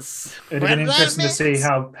miss. It would have been interesting to see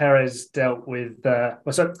how Perez dealt with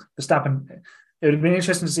Verstappen. It would have been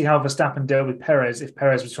interesting to see how Verstappen dealt with Perez if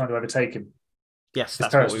Perez was trying to overtake him. Yes,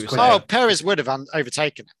 that's what we were saying. Oh, Perez would have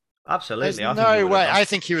overtaken him. Absolutely. There's no way. I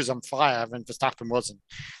think he was on fire and Verstappen wasn't.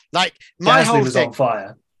 Like, my whole thing on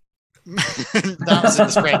fire. That was in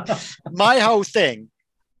the spring. My whole thing,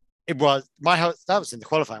 that was in the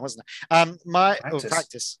qualifying, wasn't it?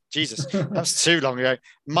 Practice. Jesus, that was too long ago.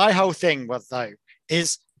 My whole thing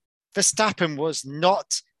is Verstappen was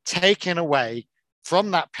not taken away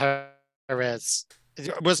from that Perez.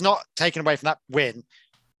 It was not taken away from that win,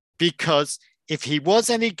 because if he was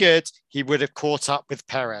any good, he would have caught up with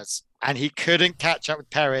Perez, and he couldn't catch up with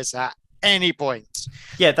Perez at any point.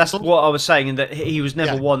 Yeah, that's what I was saying, in that he was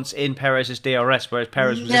never once in Perez's DRS, whereas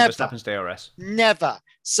Perez was in Verstappen's DRS. Never.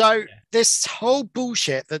 So this whole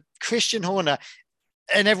bullshit that Christian Horner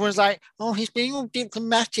and everyone's like, oh, he's being all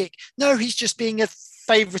diplomatic. No, he's just being a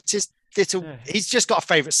favoritist little. He's just got a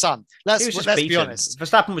favourite son. Let's be honest.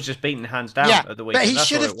 Verstappen was just beaten hands down at the weekend. But he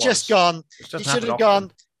should have just gone. He should have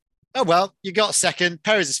gone. Oh well, you got second.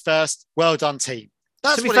 Perez is first. Well done, team.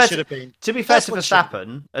 That's what it should have been. To be fair to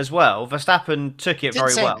Verstappen as well, Verstappen took it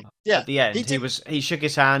very well at the end. He shook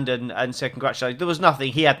his hand and said congratulations. There was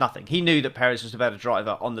nothing. He had nothing. He knew that Perez was the better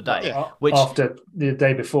driver on the day. Which after the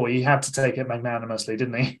day before, he had to take it magnanimously,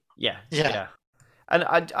 didn't he? Yeah. And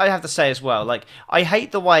I have to say as well, like, I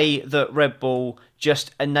hate the way that Red Bull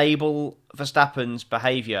just enable Verstappen's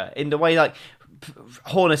behaviour in the way, like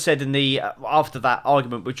Horner said in the after that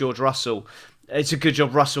argument with George Russell, it's a good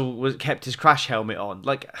job Russell kept his crash helmet on.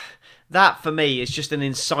 Like, that for me is just an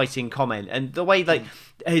inciting comment, and the way like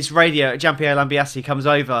his radio, Gianpiero Lambiase, comes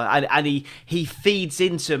over and he feeds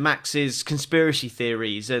into Max's conspiracy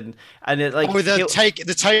theories and it, like the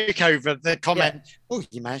takeover, the comment. Oh,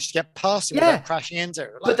 you managed to get past it without crashing into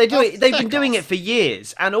it. Like, but they've been doing it for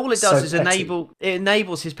years, and all it does is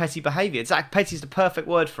enables his petty behaviour. Petty is the perfect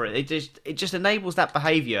word for it. It just enables that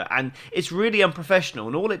behaviour, and it's really unprofessional.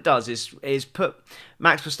 And all it does is put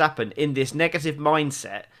Max Verstappen in this negative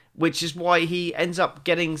mindset, which is why he ends up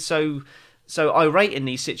getting so irate in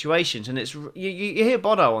these situations. And it's you hear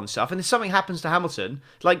Bono on stuff, and if something happens to Hamilton,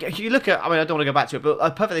 like you look at, I mean, I don't want to go back to it, but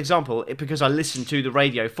a perfect example, because I listened to the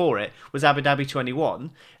radio for it, was Abu Dhabi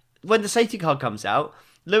 21. When the safety car comes out,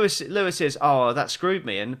 Lewis says, "Oh, that screwed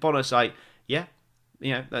me," and Bono's like, "Yeah,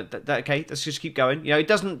 that okay, let's just keep going." It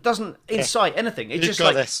doesn't incite anything. It's You've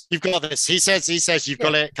got this. He says you've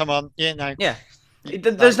got it. Come on, yeah.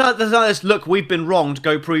 There's not this, look, we've been wronged,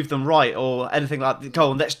 go prove them right, or anything like that.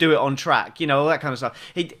 Go on, let's do it on track, all that kind of stuff.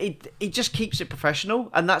 It just keeps it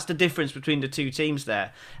professional, and that's the difference between the two teams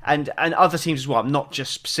there, and other teams as well. I'm not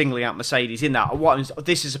just singling out Mercedes in that.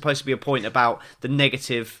 This is supposed to be a point about the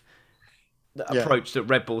negative approach that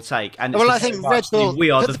Red Bull take, and I think Red Bull,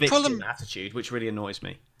 we are the victim attitude, which really annoys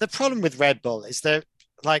me. The problem with Red Bull is that,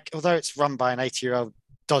 like, although it's run by an 80-year-old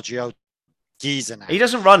dodgy old geezer now, he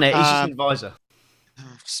doesn't run it. He's just an advisor.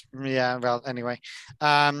 Yeah, well, anyway,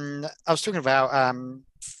 I was talking about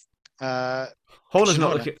Horner's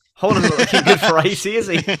not looking good for 80, is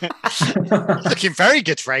he? Looking very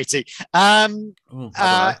good for 80. I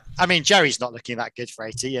mean, Jerry's not looking that good for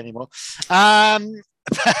 80 anymore. But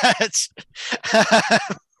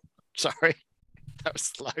sorry, that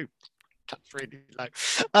was low. That's really low.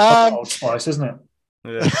 Old Spice, isn't it?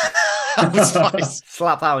 Yeah.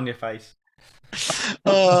 Slap that on your face.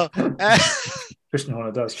 Christian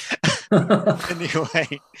Horner does.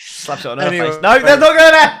 Anyway, slaps it on her face. No, they're not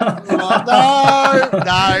going there.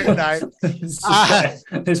 No.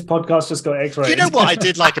 This podcast just got X-rated. You know what I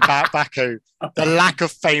did like about Baku? The lack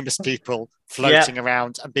of famous people floating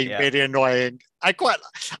around and being really annoying. I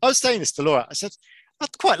was saying this to Laura. I said,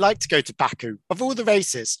 I'd quite like to go to Baku. Of all the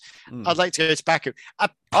races, I'd like to go to Baku.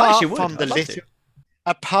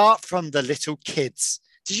 Apart from the little kids.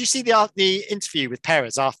 Did you see the interview with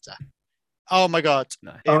Perez after? Oh my God!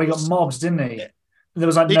 No. He got mobs, didn't he? There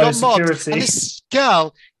was like no security. And this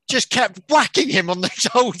girl just kept whacking him on the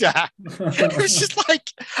shoulder. It was just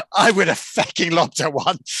like, I would have fucking lobbed her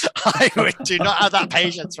one. I do not have that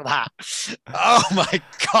patience for that. Oh my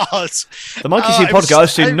God! The Monkey Shoe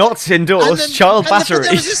podcast do not endorse child battery.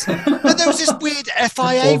 But there was this weird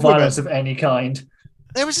FIA or violence of any kind.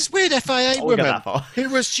 There was this weird FIA woman who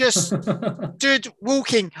was just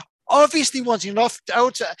walking, obviously wanting an off,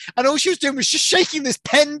 and all she was doing was just shaking this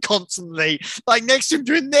pen constantly, like next to him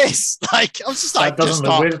doing this. Like I was just like, that doesn't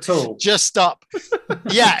look weird at all. Just stop.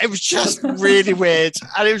 Yeah, it was just really weird,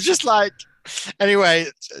 and it was just like, anyway,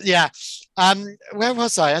 yeah. Where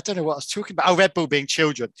was I? I don't know what I was talking about. Oh, Red Bull being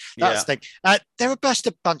children. That's the thing. They're just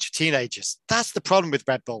a bunch of teenagers. That's the problem with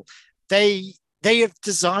Red Bull. They have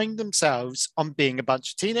designed themselves on being a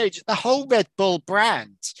bunch of teenagers. The whole Red Bull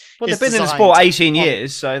brand. Well, they've been in the sport 18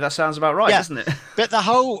 years, so that sounds about right, doesn't it? But the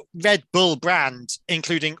whole Red Bull brand,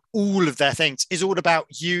 including all of their things, is all about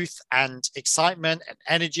youth and excitement and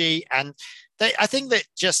energy. And I think that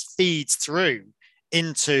just feeds through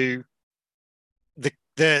into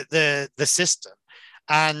the system.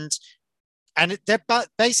 And they're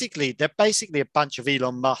basically a bunch of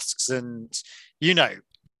Elon Musks and,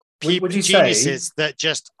 geniuses that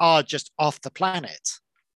are just off the planet.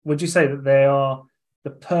 Would you say that they are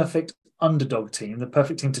the perfect underdog team, the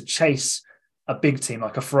perfect team to chase a big team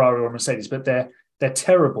like a Ferrari or a Mercedes, but they're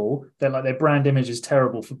terrible. They're like, their brand image is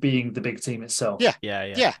terrible for being the big team itself.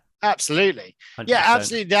 Yeah, absolutely. 100%. Yeah,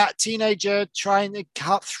 absolutely. That teenager trying to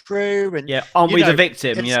cut through and aren't we the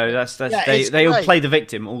victim? They all play the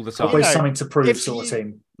victim all the time. Always something to prove sort of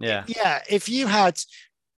team. Yeah. If you had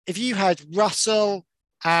Russell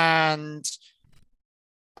and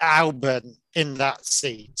Albon in that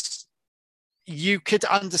seat, you could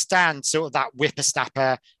understand sort of that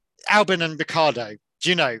whippersnapper, Albon and Ricardo.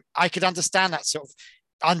 I could understand that sort of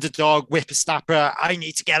underdog whippersnapper. I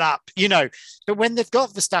need to get up, But when they've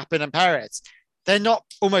got Verstappen and Perez, they're not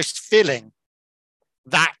almost filling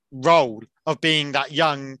that role of being that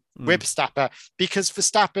young whippersnapper, because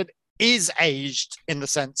Verstappen is aged in the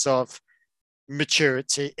sense of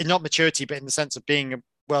maturity, not maturity, but in the sense of being a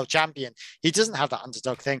world champion. He doesn't have that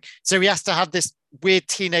underdog thing. So he has to have this weird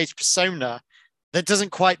teenage persona that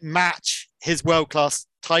doesn't quite match his world-class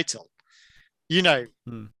title,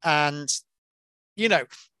 and,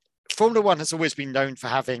 Formula One has always been known for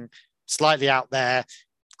having slightly out there,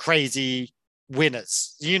 crazy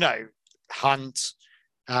winners, Hunt,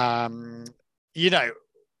 Senna,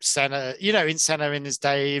 in Senna in his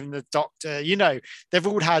day, even the Doctor, they've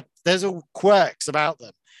all had, there's all quirks about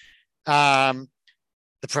them.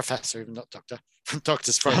 The Professor, even not Doctor.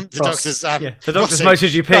 Doctor's from the Doctor's. The Doctor's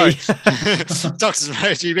MotoGP. Doctor's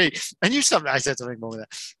MotoGP. I knew something. I said something more with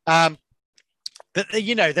that. But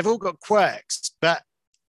they've all got quirks. But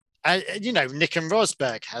Nick and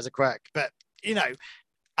Rosberg has a quirk. But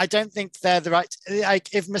I don't think they're the right.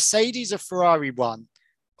 Like if Mercedes or Ferrari won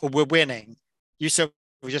or were winning, you sort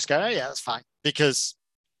of just go, oh yeah, that's fine, because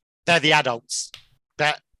they're the adults.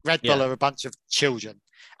 That Red Bull are a bunch of children.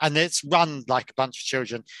 And it's run like a bunch of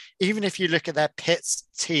children. Even if you look at their pits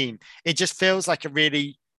team, it just feels like a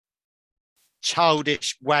really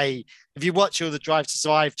childish way. If you watch all the Drive to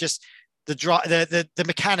Survive, just the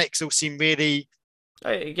mechanics all seem really.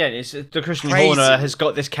 Again, it's the Christian Horner has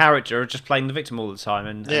got this character of just playing the victim all the time,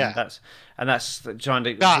 and that's trying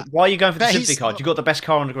to. Why are you going for the sympathy card? You've got the best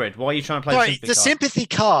car on the grid. Why are you trying to play the sympathy card? The sympathy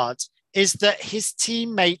card is that his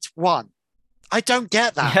teammate won. I don't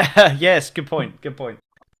get that. Yes, good point. Good point.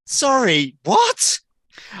 Sorry, what?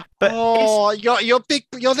 But your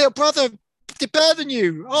little brother did better than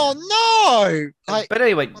you. Oh no! But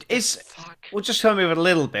anyway, we'll just come with a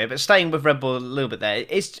little bit, but staying with Red Bull a little bit there.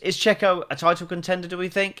 Is Checo a title contender? Do we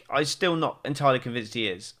think? I'm still not entirely convinced he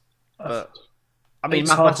is. But I mean,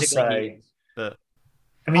 it's hard to say.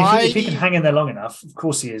 I mean, if he can hang in there long enough, of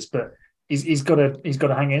course he is. But he's got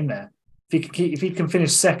to hang in there. If he can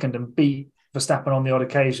finish second and beat Verstappen on the odd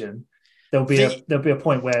occasion, there'll be a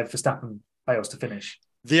point where Verstappen fails to finish.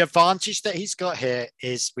 The advantage that he's got here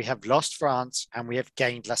is we have lost France and we have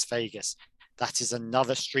gained Las Vegas. That is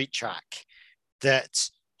another street track that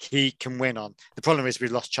he can win on. The problem is we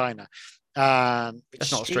lost China.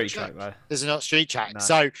 That's not a street track, though. There's not a street track. No.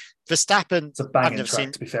 So Verstappen, it's a banging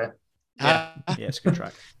track, to be fair. Yeah, it's a good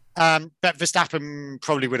track. But Verstappen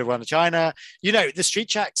probably would have won China. The street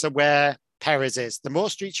tracks are where Perez is. The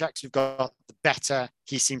more street tracks we've got, the better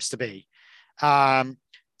he seems to be.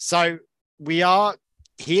 So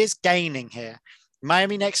he is gaining here.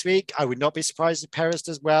 Miami next week, I would not be surprised if Perez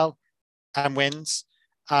does well and wins.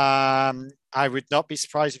 I would not be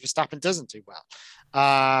surprised if Verstappen doesn't do well.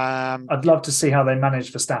 I'd love to see how they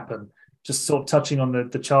manage Verstappen, just sort of touching on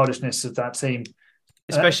the childishness of that team.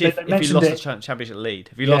 Especially if you lost the championship lead.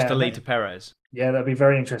 If you lost the lead to Perez. Yeah, that'd be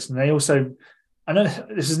very interesting. They also, I know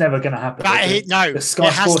this is never going to happen. It has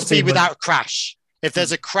to be without a crash. If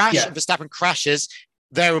there's a crash and Verstappen crashes,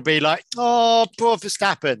 there will be like, oh, poor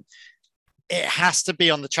Verstappen. It has to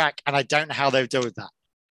be on the track, and I don't know how they'll deal with that.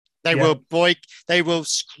 They will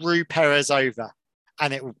screw Perez over,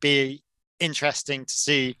 and it will be interesting to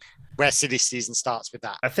see where silly season starts with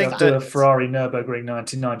that. I think the Ferrari Nürburgring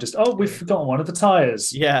 99 we've forgotten one of the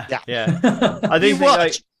tyres. Yeah. I do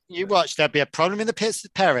you watch, there'll be a problem in the pits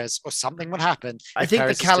with Perez, or something would happen. I think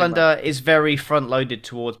the calendar is very front-loaded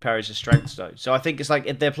towards Perez's strengths, though. So I think it's like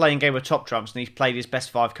if they're playing a game of top trumps, and he's played his best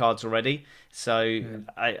 5 cards already. So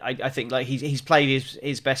I think like he's played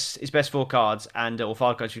his best 4 cards or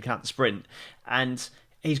 5 cards if you count the sprint, and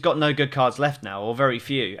he's got no good cards left now, or very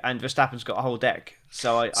few. And Verstappen's got a whole deck.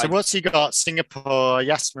 So what's he got? Singapore,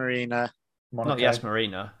 Yas Marina, not Yas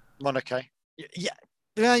Marina, Monaco. Yeah.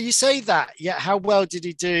 Yeah, you say that. Yeah, how well did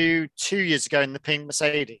he do 2 years ago in the pink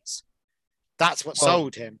Mercedes? That's what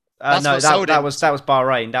sold him. That was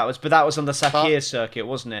Bahrain. That was on the Sakir circuit,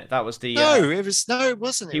 wasn't it? That was the it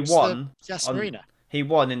wasn't. He won Yas Marina. He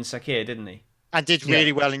won in Sakir, didn't he? And did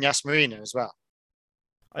really well in Yas Marina as well.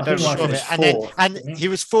 I don't remember it. And he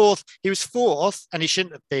was fourth. He was fourth, and he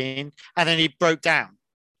shouldn't have been. And then he broke down,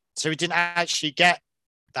 so he didn't actually get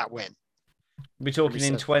that win. We're talking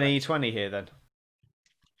in 2020 here, then.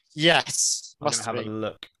 Yes, I'm gonna have a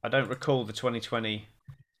look. I don't recall the 2020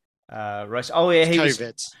 race. Oh yeah,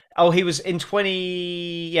 COVID. He was in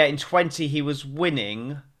 20. Yeah, in 20 he was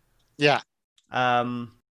winning. Yeah. And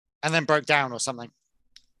then broke down or something.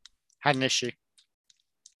 Had an issue.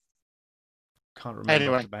 Can't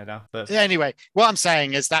remember now. But anyway, what I'm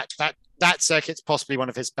saying is that circuit's possibly one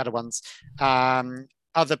of his better ones.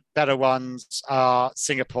 Other better ones are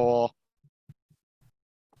Singapore,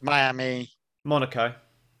 Miami, Monaco,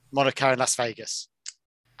 and Las Vegas.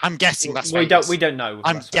 I'm guessing Las Vegas. We don't know.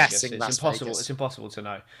 I'm guessing it's impossible. Vegas. It's impossible to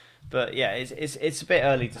know. But yeah, it's a bit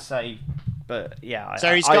early to say. But yeah.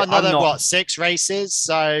 So he's got another 6 races.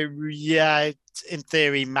 So yeah, in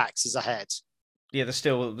theory, Max is ahead. Yeah, there's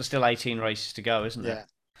still 18 races to go, isn't there?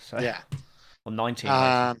 So, yeah. Or 19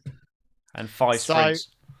 races. And 5 sprints.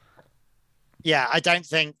 Yeah, I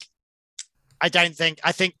think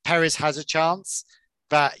Perez has a chance.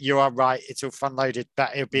 But you are right; it's all front-loaded.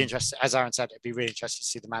 But it'll be interesting, as Aaron said, it'd be really interesting to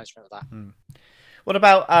see the management of that. What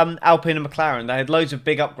about Alpine and McLaren? They had loads of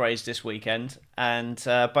big upgrades this weekend, and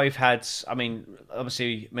both had. I mean,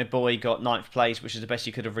 obviously, my boy got 9th place, which is the best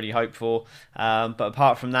you could have really hoped for. But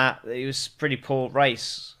apart from that, it was a pretty poor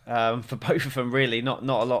race for both of them. Really, not a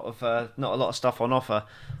lot of stuff on offer.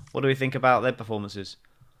 What do we think about their performances?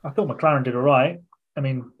 I thought McLaren did all right. I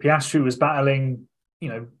mean, Piastri was battling,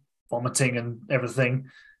 vomiting and everything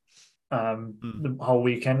the whole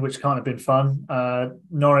weekend, which can't have been fun.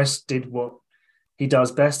 Norris did what he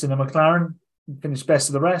does best in a McLaren, finished best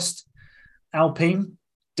of the rest. Alpine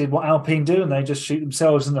did what Alpine do, and they just shoot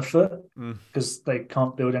themselves in the foot because they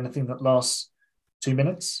can't build anything that lasts 2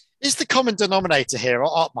 minutes. Is the common denominator here or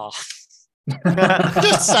Otmar?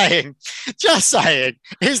 Just saying.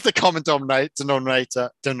 Is the common denominator?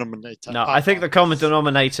 No, I think the common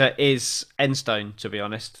denominator is Enstone, to be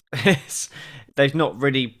honest. They've not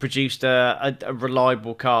really produced a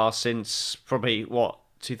reliable car since probably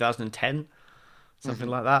 2010, something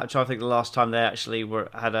like that. I'm trying to think the last time they actually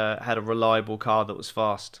had a reliable car that was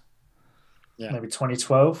fast. Yeah, maybe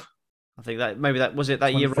 2012. I think that was it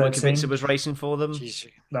that year Robert Kubica was racing for them. Jeez.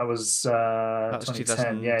 That was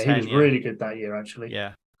 2010. Yeah, he was really good that year, actually.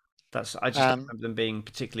 Yeah, I just don't remember them being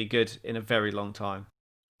particularly good in a very long time.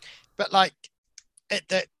 But a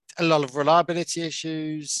lot of reliability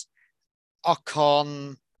issues.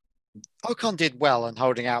 Ocon Ocon did well on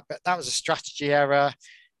holding out, but that was a strategy error.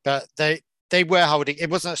 But they were holding. It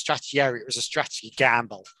wasn't a strategy error. It was a strategy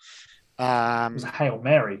gamble. It was a Hail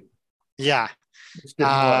Mary. Yeah.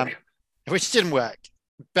 Which didn't work,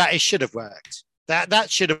 but it should have worked.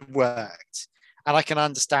 That should have worked. And I can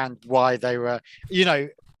understand why they were,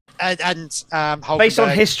 based on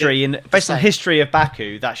history on history of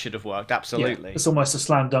Baku, that should have worked. Absolutely. Yeah, it's almost a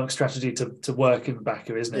slam dunk strategy to work in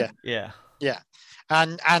Baku, isn't it? Yeah.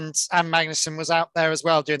 And Magnussen was out there as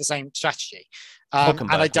well doing the same strategy.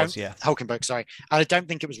 Hulkenberg, sorry. And I don't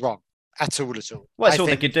think it was wrong at all. Well, that's all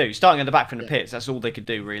they could do. Starting at the back from the pits, that's all they could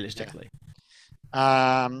do realistically. It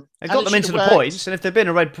got them into the points, and if there'd been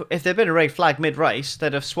a red flag mid-race,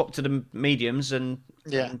 they'd have swapped to the mediums and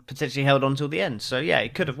potentially held on till the end. So yeah,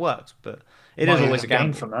 it could have worked, but it is always a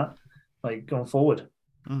gamble from that, like going forward.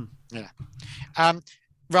 Yeah.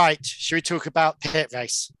 Right. Should we talk about pit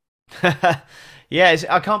race? Yeah,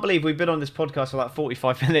 I can't believe we've been on this podcast for like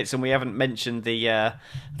 45 minutes and we haven't mentioned the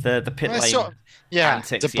pit lane.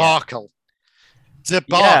 Antics debacle.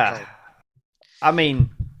 Yeah. I mean,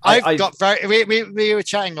 we were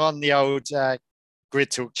chatting on the old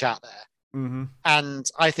Grid Talk chat there,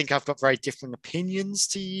 and I think I've got very different opinions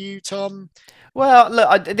to you, Tom. Well, look,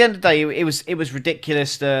 at the end of the day, it was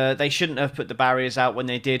ridiculous. They shouldn't have put the barriers out when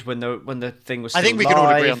they did when the thing was. I think we can all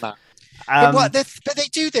agree on that. But they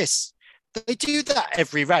do this. They do that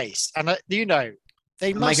every race, and they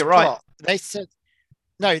must make it right. They said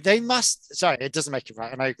no. They must. Sorry, it doesn't make it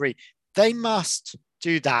right, and I agree. They must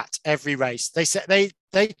do that every race. They said they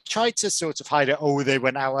tried to sort of hide it. Oh, they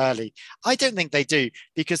went out early. I don't think they do,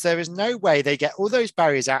 because there is no way they get all those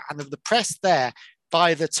barriers out and the press there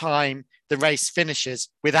by the time the race finishes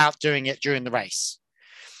without doing it during the race.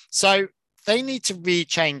 So they need to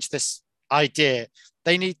rechange this idea.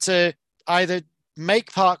 They need to either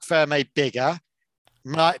make Parc Fermé bigger,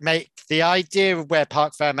 make the idea of where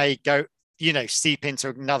Parc Fermé go, seep into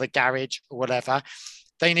another garage or whatever.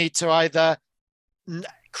 They need to either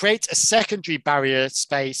create a secondary barrier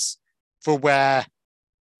space for where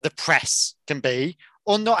the press can be,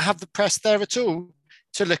 or not have the press there at all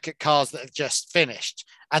to look at cars that have just finished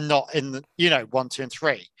and not in the 1, 2, and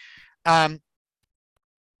 3. I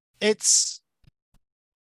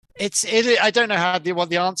don't know what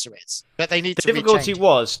the answer is, but they need to. The difficulty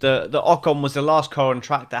was the Ocon was the last car on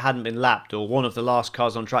track that hadn't been lapped, or one of the last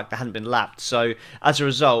cars on track that hadn't been lapped. So as a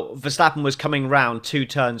result, Verstappen was coming round 2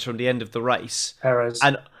 turns from the end of the race. Perez.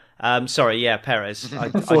 And Perez. I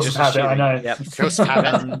know. Yep.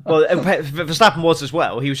 Well, Verstappen was as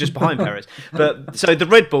well. He was just behind Perez. But so the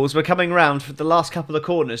Red Bulls were coming round for the last couple of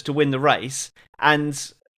corners to win the race, and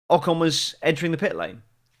Ocon was entering the pit lane.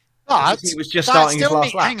 But he was just starting his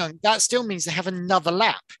last lap. Hang on, that still means they have another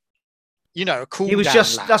lap. A cool. He was down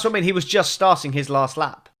just. lap. That's what I mean. He was just starting his last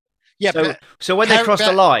lap. Yeah. So when they crossed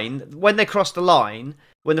the line,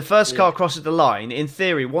 when the first car crosses the line, in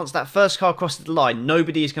theory, once that first car crosses the line,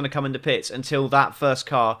 nobody is going to come into pits until that first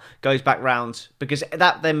car goes back round, because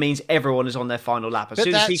that then means everyone is on their final lap as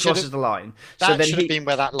soon as he crosses the line. That should have been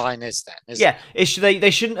where that line is then.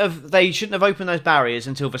 They shouldn't have opened those barriers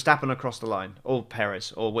until Verstappen had crossed the line, or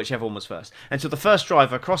Perez, or whichever one was first. Until the first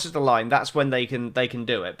driver crosses the line, that's when they can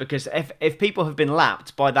do it. Because if people have been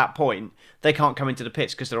lapped by that point, they can't come into the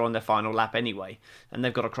pits because they're on their final lap anyway, and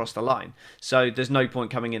they've got to cross the line. So there's no point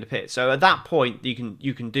coming into pit. So at that point, you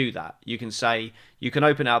can do that. You can say you can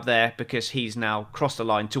open it up there because he's now crossed the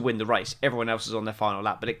line to win the race. Everyone else is on their final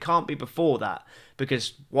lap, but it can't be before that,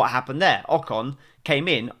 because what happened there? Ocon came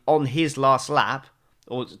in on his last lap,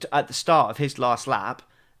 or at the start of his last lap,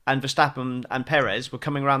 and Verstappen and Perez were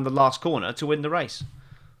coming around the last corner to win the race.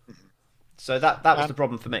 So that was the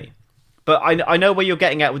problem for me. But I know where you're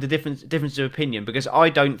getting at with the difference of opinion, because I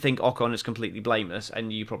don't think Ocon is completely blameless,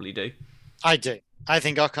 and you probably do. I do. I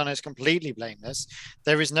think Ocon is completely blameless.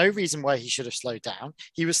 There is no reason why he should have slowed down.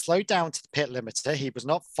 He was slowed down to the pit limiter. He was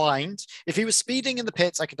not fined. If he was speeding in the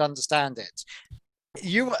pits, I could understand it.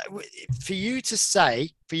 For you to say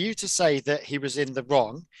that he was in the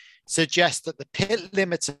wrong suggests that the pit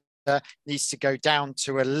limiter needs to go down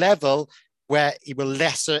to a level where he will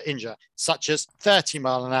lesser injure, such as 30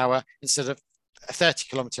 mile an hour instead of 30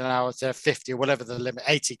 kilometer an hour to 50, or whatever the limit,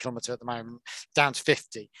 80 kilometer at the moment, down to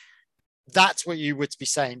 50. That's what you would be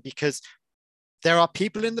saying, because there are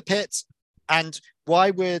people in the pits, and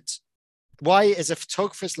why is a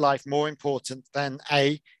photographer's life more important than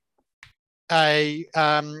a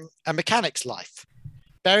mechanic's life?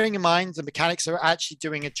 Bearing in mind the mechanics are actually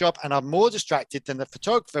doing a job and are more distracted than the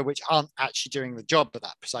photographer, which aren't actually doing the job at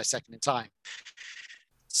that precise second in time.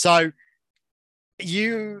 So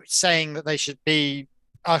you saying that they should be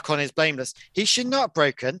Ocon is blameless. He should not have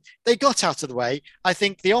broken. They got out of the way. I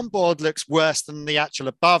think the onboard looks worse than the actual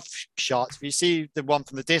above shot. If you see the one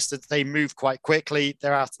from the distance, they move quite quickly.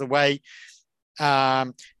 They're out of the way.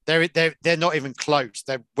 They're not even close.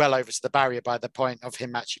 They're well over to the barrier by the point of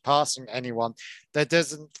him actually passing anyone. There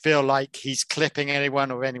doesn't feel like he's clipping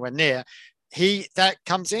anyone or anywhere near. That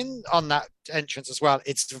comes in on that entrance as well.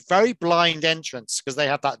 It's a very blind entrance because they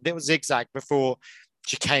have that little zigzag before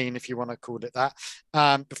chicane, if you want to call it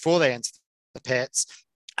that, before they entered the pits.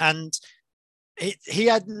 And he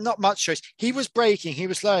had not much choice. He was braking, he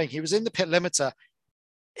was slowing, he was in the pit limiter.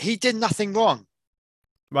 He did nothing wrong.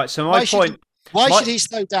 Right, so Why should he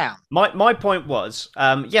slow down? My point was,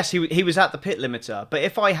 yes, he was at the pit limiter, but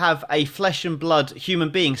if I have a flesh and blood human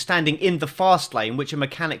being standing in the fast lane, which a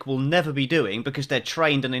mechanic will never be doing because they're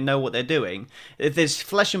trained and they know what they're doing, if there's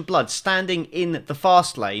flesh and blood standing in the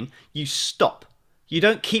fast lane, you stop. You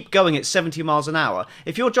don't keep going at 70 miles an hour.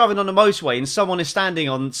 If you're driving on a motorway and someone's standing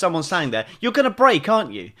there, you're going to brake,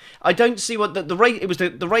 aren't you? I don't see what the race. It was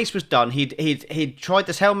the race was done. He'd tried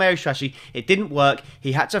this Hail Mary strategy. It didn't work.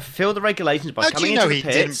 He had to fulfill the regulations by coming into the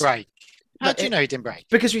pits. Didn't brake? How do you know he didn't brake?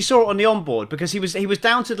 Because we saw it on the onboard. Because he was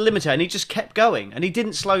down to the limiter and he just kept going and he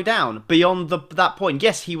didn't slow down beyond that point.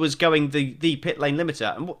 Yes, he was going the pit lane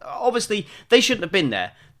limiter, and obviously they shouldn't have been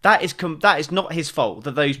there. That is not his fault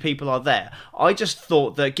that those people are there. I just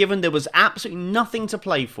thought that given there was absolutely nothing to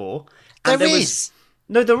play for, and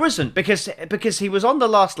there isn't, because he was on the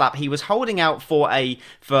last lap. He was holding out for a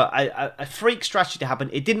freak strategy to happen.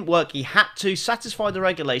 It didn't work. He had to satisfy the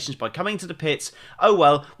regulations by coming to the pits. Oh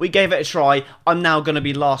well, we gave it a try. I'm now going to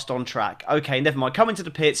be last on track. Okay, never mind. Coming to the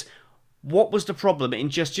pits. What was the problem in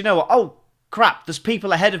just, you know what? Oh crap, there's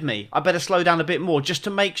people ahead of me. I better slow down a bit more just to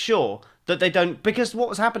make sure that they don't, because what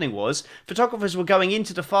was happening was photographers were going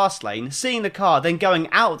into the fast lane, seeing the car, then going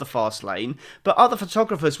out of the fast lane, but other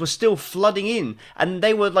photographers were still flooding in, and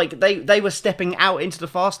they were like they were stepping out into the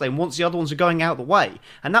fast lane once the other ones were going out of the way.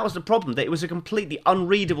 And that was the problem, that it was a completely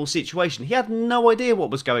unreadable situation. He had no idea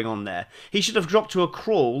what was going on there. He should have dropped to a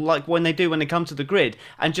crawl like when they do when they come to the grid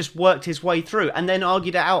and just worked his way through and then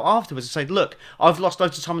argued it out afterwards and said, look, I've lost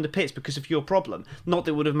loads of time in the pits because of your problem. Not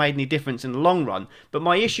that it would have made any difference in the long run, but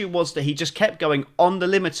my issue was that he just kept going on the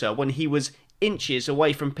limiter when he was inches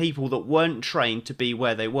away from people that weren't trained to be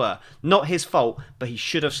where they were. Not his fault, but he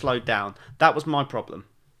should have slowed down. That was my problem.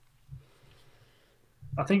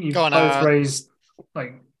 I think you've both raised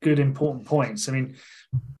like good important points. I mean,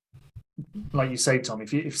 like you say, Tom,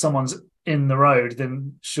 if someone's in the road,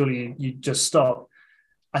 then surely you just stop.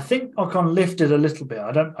 I think Ocon lifted a little bit.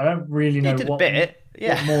 I don't really know what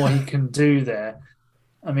more he can do there.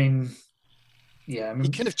 I mean, he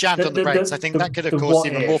could have jammed on the brakes. I think that could have caused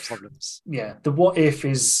even more problems. Yeah, the what if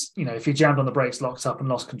is, if he jammed on the brakes, locked up and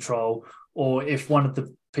lost control, or if one of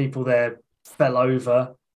the people there fell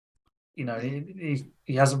over, he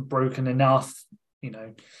hasn't broken enough.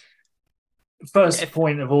 First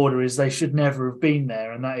point of order is they should never have been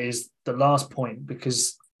there, and that is the last point,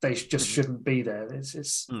 because they just shouldn't be there.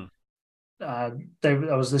 I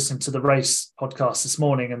was listening to the race podcast this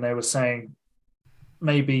morning, and they were saying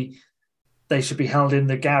maybe they should be held in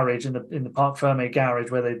the garage, in the Parc Fermé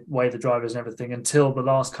garage, where they weigh the drivers and everything, until the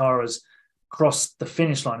last car has crossed the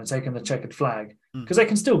finish line and taken the checkered flag, because they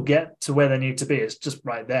can still get to where they need to be. It's just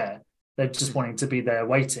right there. They're just wanting to be there,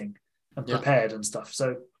 waiting and prepared and stuff.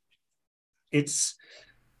 So it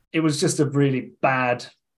was just a really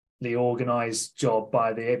badly organised job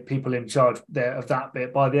by the people in charge there of that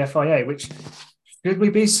bit, by the FIA. Which, should we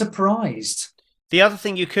be surprised? The other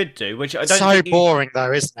thing you could do, which I don't think boring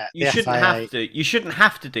though, isn't it? You shouldn't have to. You shouldn't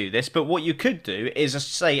have to do this, but what you could do is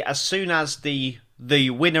say, as soon as the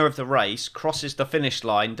winner of the race crosses the finish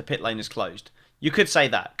line, the pit lane is closed. You could say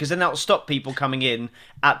that, because then that'll stop people coming in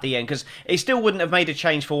at the end, because it still wouldn't have made a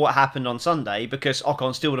change for what happened on Sunday, because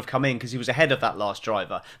Ocon still would have come in because he was ahead of that last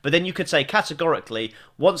driver. But then you could say categorically,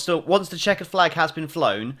 once the checkered flag has been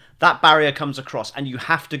flown, that barrier comes across and you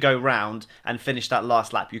have to go round and finish that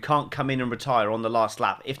last lap. You can't come in and retire on the last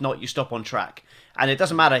lap. If not, you stop on track. And it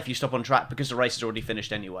doesn't matter if you stop on track, because the race is already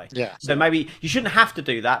finished anyway. Yeah. So maybe you shouldn't have to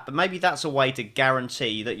do that, but maybe that's a way to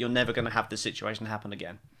guarantee that you're never going to have this situation happen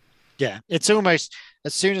again. Yeah, it's almost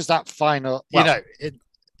as soon as that final, I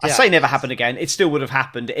say never happen again. It still would have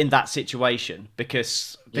happened in that situation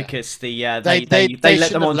because they let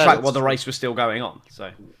them on track while the race was still going on. So,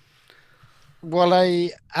 what I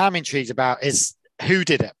am intrigued about is who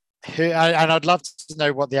did it. And I'd love to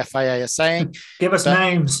know what the FIA are saying. Give us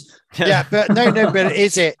names. Yeah, but no. But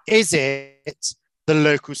is it the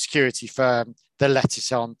local security firm that let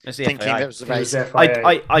it on, thinking FIA. it was the race?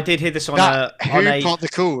 I did hear this on who got the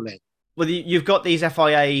call in? Well, you've got these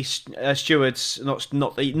FIA stewards,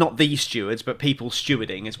 not the stewards, but people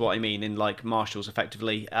stewarding is what I mean, in like marshals,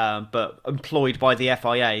 effectively, but employed by the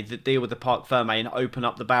FIA that deal with the Parc Ferme and open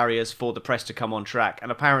up the barriers for the press to come on track.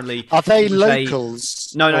 And apparently, are they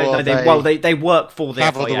locals? No. They work for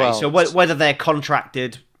the FIA. So whether they're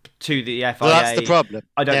contracted to the FIA, well, that's the problem.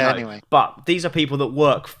 I don't know. Anyway. But these are people that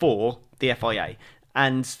work for the FIA.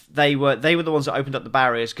 And they were the ones that opened up the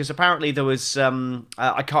barriers, because apparently there was I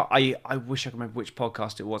wish I could remember which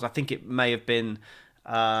podcast it was. I think it may have been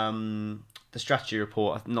the Strategy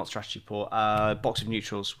Report, not Strategy Report, Box of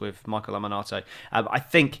Neutrals with Michael Lamonato. I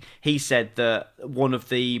think he said that one of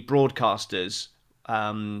the broadcasters,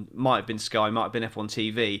 might have been Sky, might have been F1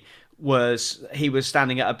 TV, he was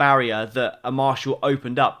standing at a barrier that a marshal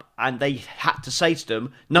opened up, and they had to say to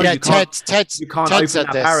them, "No, you can't. You can't open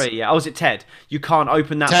that barrier yet." Oh, was it Ted? You can't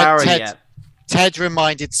open that barrier yet. Ted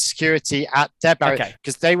reminded security at their barrier,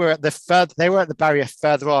 because they were at the barrier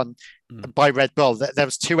further on by Red Bull. There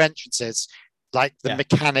was two entrances, like the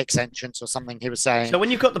mechanics entrance or something. He was saying. So when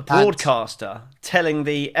you've got the broadcaster telling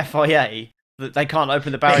the FIA that they can't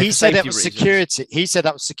open the barrier, he said it was security. He said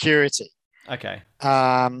that was security. Okay.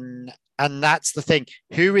 And that's the thing.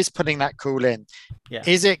 Who is putting that call in? Yeah.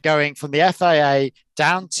 Is it going from the FIA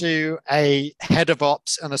down to a head of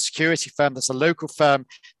ops and a security firm that's a local firm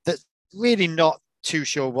that's really not too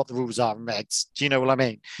sure what the rules are and regs? Do you know what I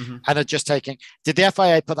mean? Mm-hmm. And are just taking. Did the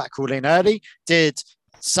FIA put that call in early? Did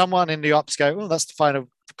someone in the ops go, "Oh, that's the final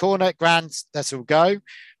corner, grand, let's all go"?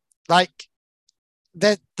 Like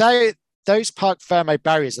those Parc Ferme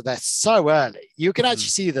barriers are there so early. You can actually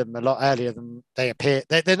see them a lot earlier than they appear.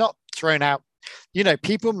 They're not thrown out. You know,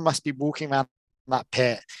 people must be walking around that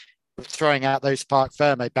pit, throwing out those Parc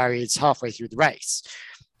Ferme barriers halfway through the race.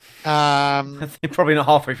 Probably not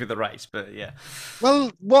halfway through the race, but yeah.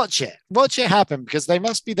 Well, watch it happen, because they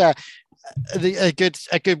must be there a good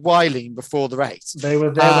whiling before the race. They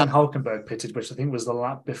were there when Hulkenberg pitted, which I think was the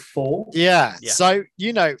lap before. Yeah. So,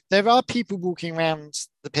 you know, there are people walking around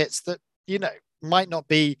the pits that, you know, might not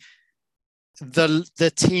be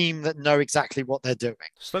the team that know exactly what they're doing.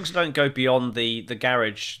 As long as they don't go beyond the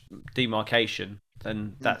garage demarcation,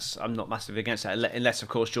 then I'm not massively against that, unless of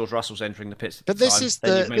course George Russell's entering the pits. But this is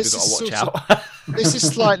this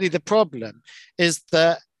is slightly the problem, is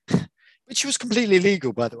that, which was completely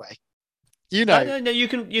legal, by the way. You know, no, you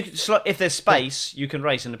can if there's space, you can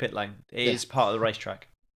race in the pit lane. It is part of the racetrack.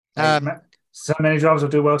 So many drivers will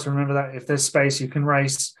do well to remember that if there's space, you can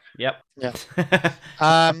race. Yep.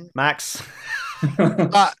 Yeah. Max.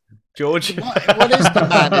 But George. What is the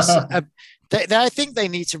madness? I think they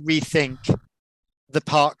need to rethink the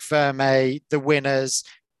Parc Ferme, the winners.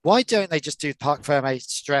 Why don't they just do Parc Ferme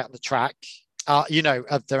straight on the track? You know,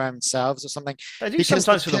 of their own selves or something. They do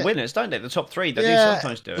sometimes for the winners, don't they? The top three, they do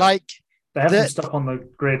sometimes do it. Like they have them stuck on the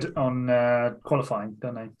grid on qualifying,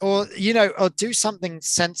 don't they? Or, you know, or do something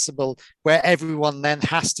sensible where everyone then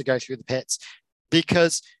has to go through the pits,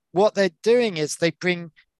 because what they're doing is they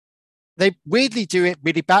weirdly do it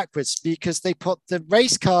really backwards, because they put the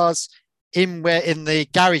race cars in the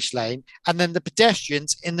garage lane and then the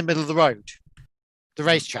pedestrians in the middle of the road, the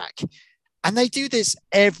racetrack. And they do this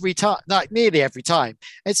every time, like nearly every time.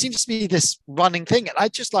 It seems to be this running thing. And I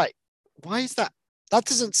just like, why is that? That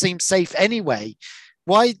doesn't seem safe anyway.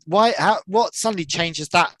 What suddenly changes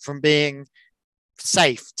that from being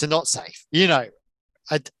safe to not safe? You know,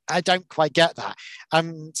 I don't quite get that.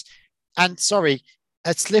 And sorry,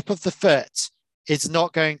 a slip of the foot is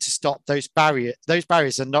not going to stop those barriers. Those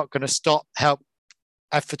barriers are not going to help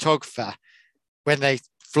a photographer when they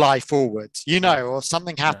fly forward, you know, or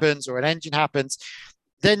something happens or an engine happens.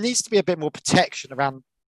 There needs to be a bit more protection around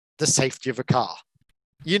the safety of a car,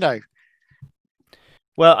 you know.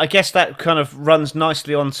 Well, I guess that kind of runs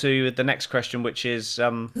nicely onto the next question, which is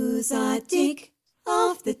who's our dick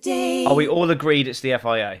of the day? Are we all agreed it's the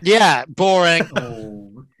FIA? Yeah, boring.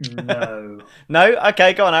 Oh, no. No?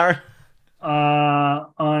 Okay, go on, Aaron.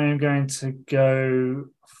 I'm going to go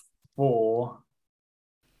for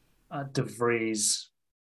De Vries.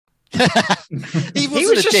 He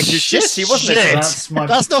wasn't a dick. He wasn't a dick.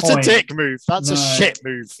 That's not a dick move. That's a shit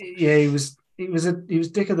move. Yeah, he was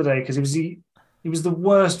dick of the day, because he was the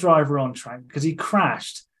worst driver on track, because he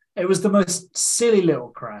crashed. It was the most silly little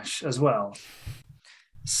crash as well.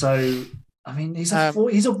 So, I mean, he's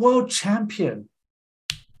a world champion,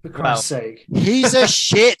 for Christ's sake. He's a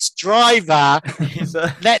shit driver.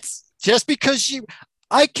 Just because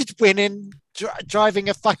I could win in driving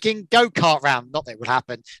a fucking go-kart round. Not that it would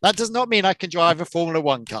happen. That does not mean I can drive a Formula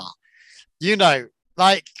One car. You know,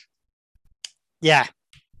 like, yeah,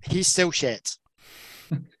 he's still shit.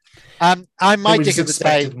 I might dick of the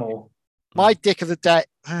day. More. My dick of the day,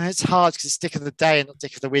 it's hard because it's dick of the day and not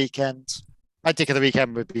dick of the weekend. My dick of the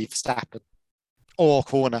weekend would be Verstappen or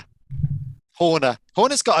Horner.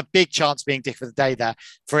 Horner's got a big chance of being dick of the day there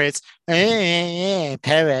for his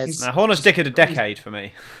Perez. Now, Horner's dick of the decade for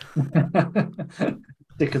me.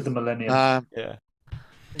 Dick of the millennium.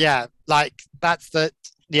 Yeah, like that's the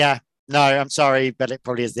No, I'm sorry, but it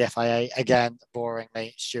probably is the FIA again.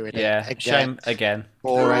 Boringly stewing. Yeah, again. shame again.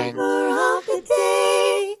 Boring. Driver of the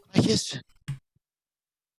day. I guess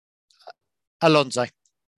Alonso.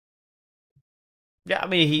 Yeah, I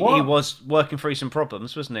mean he was working through some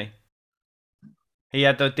problems, wasn't he? He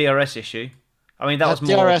had the DRS issue. I mean that was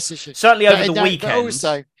more DRS issue. Certainly over the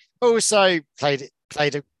weekend. Also played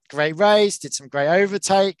a great race, did some great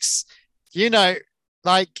overtakes. You know,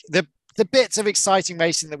 like the bits of exciting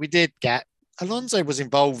racing that we did get, Alonso was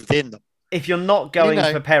involved in them. If you're not going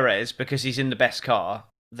for Perez because he's in the best car,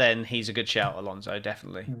 then he's a good shout, Alonso,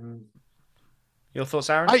 definitely. Mm-hmm. Your thoughts,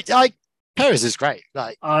 Aaron? Perez is great.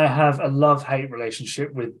 Like I have a love-hate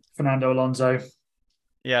relationship with Fernando Alonso.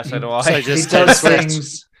 Yeah, so do I. So He does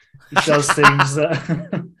things. He does things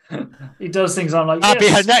that he does things. I'm like, that'll be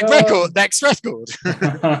her next record.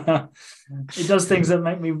 He does things that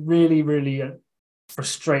make me really, really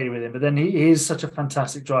frustrated with him. But then he is such a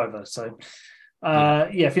fantastic driver. So,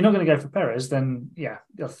 if you're not going to go for Perez, then I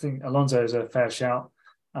think Alonso is a fair shout.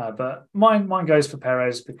 But mine goes for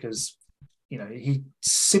Perez because he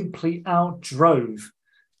simply outdrove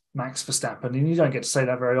Max Verstappen, and you don't get to say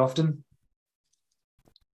that very often.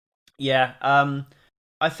 Yeah,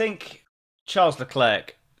 I think Charles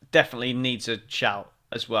Leclerc definitely needs a shout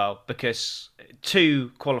as well because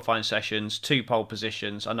 2 qualifying sessions, 2 pole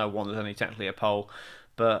positions. I know one was only technically a pole,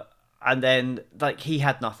 and then he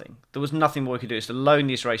had nothing. There was nothing more he could do. It's the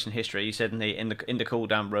loneliest race in history. He said in the cool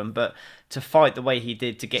down room, but to fight the way he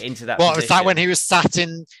did to get into that. What position, was that when he was sat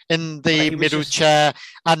in the middle chair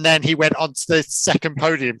and then he went on to the second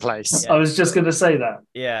podium place? Yeah. I was just going to say that.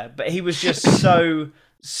 Yeah, but he was just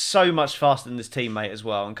so much faster than his teammate as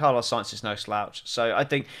well, and Carlos Sainz is no slouch. So I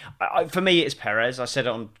think, for me, it's Perez. I said it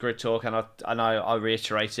on Grid Talk, and I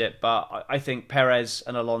reiterate it, but I think Perez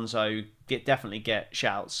and Alonso definitely get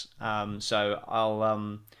shouts. So I'll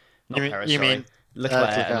mean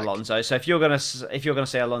Leclerc and Alonso. So if you're gonna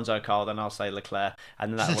say Alonso, Carl, then I'll say Leclerc,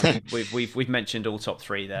 and that one, we've mentioned all top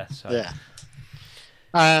 3 there. So yeah.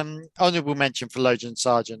 Honourable mention for Logan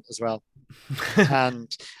Sargent as well. and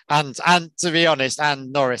to be honest,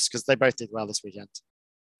 and Norris, because they both did well this weekend.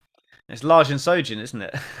 It's Large and Sojin, isn't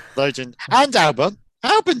it? Logan and Albon.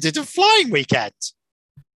 Albon did a flying weekend.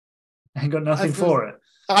 And got nothing for it.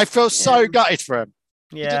 I feel so gutted for him.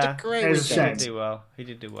 Yeah, he did a great weekend. He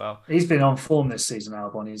did do well. He's been on form this season,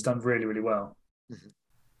 Albon. He's done really, really well. Mm-hmm.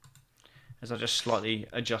 As I just slightly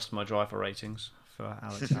adjust my driver ratings for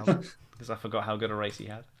Alex Albon because I forgot how good a race he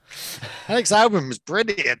had. Alex Albon was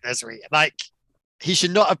brilliant this week. He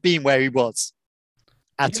should not have been where he was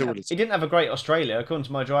at all. He didn't have a great Australia, according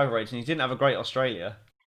to my driver rating. He didn't have a great Australia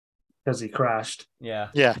because he crashed. Yeah.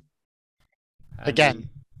 And again,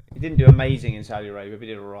 he didn't do amazing in Saudi Arabia, but he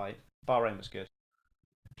did all right. Bahrain was good.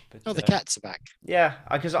 But, the cats are back. Yeah,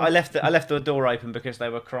 because I left the door open because they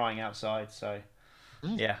were crying outside. So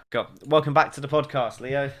welcome back to the podcast,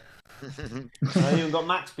 Leo. I even got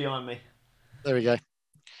Max behind me. There we go.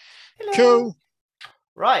 Hello. Cool.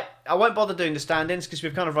 Right, I won't bother doing the stand-ins because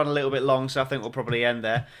we've kind of run a little bit long, so I think we'll probably end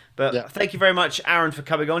there. But thank you very much, Aaron, for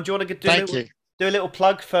coming on. Do you want to do a little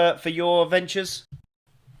plug for your ventures?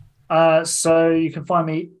 So you can find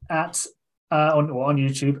me at on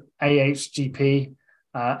YouTube, AHGP,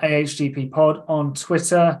 AHGP Pod on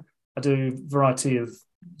Twitter. I do a variety of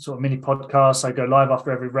sort of mini podcasts. I go live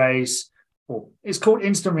after every race. It's called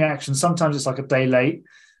Instant Reaction. Sometimes it's like a day late.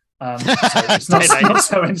 So it's not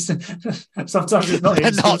so instant. Sometimes it's not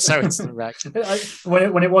instant. Not so instant reaction.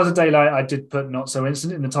 When it was a day late, I did put not so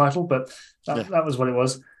instant in the title, but that was what it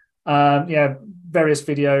was. Various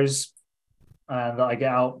videos that I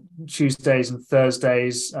get out Tuesdays and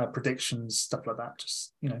Thursdays, predictions, stuff like that.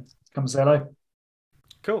 Just come and say hello.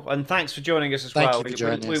 Cool, and thanks for joining us as Thank well. You for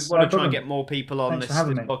joining we us. want to try and get more people on Thanks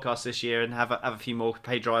this podcast this year and have a few more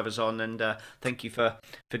paid drivers on. And thank you for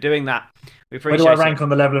doing that. We appreciate it. Where do I rank on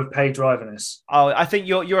the level of paid driverness? Oh, I think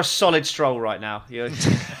you're a solid Stroll right now. You're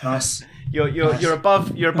nice. You're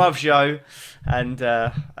above Joe, and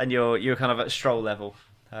you're kind of at Stroll level.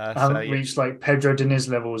 I haven't reached like Pedro Diniz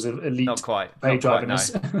levels of elite. Not quite. Paid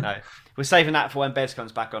driverness. No. We're saving that for when Bez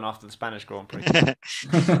comes back on after the Spanish Grand Prix.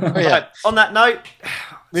 Right, on that note,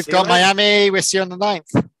 we've got Miami. We'll see you on the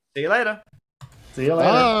 9th. See you later. See you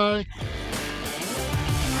later. Bye.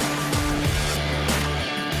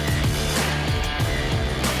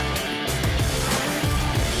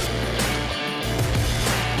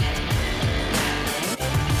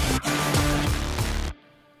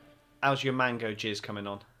 how's your mango jizz coming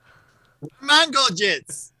on? Mango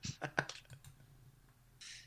jizz.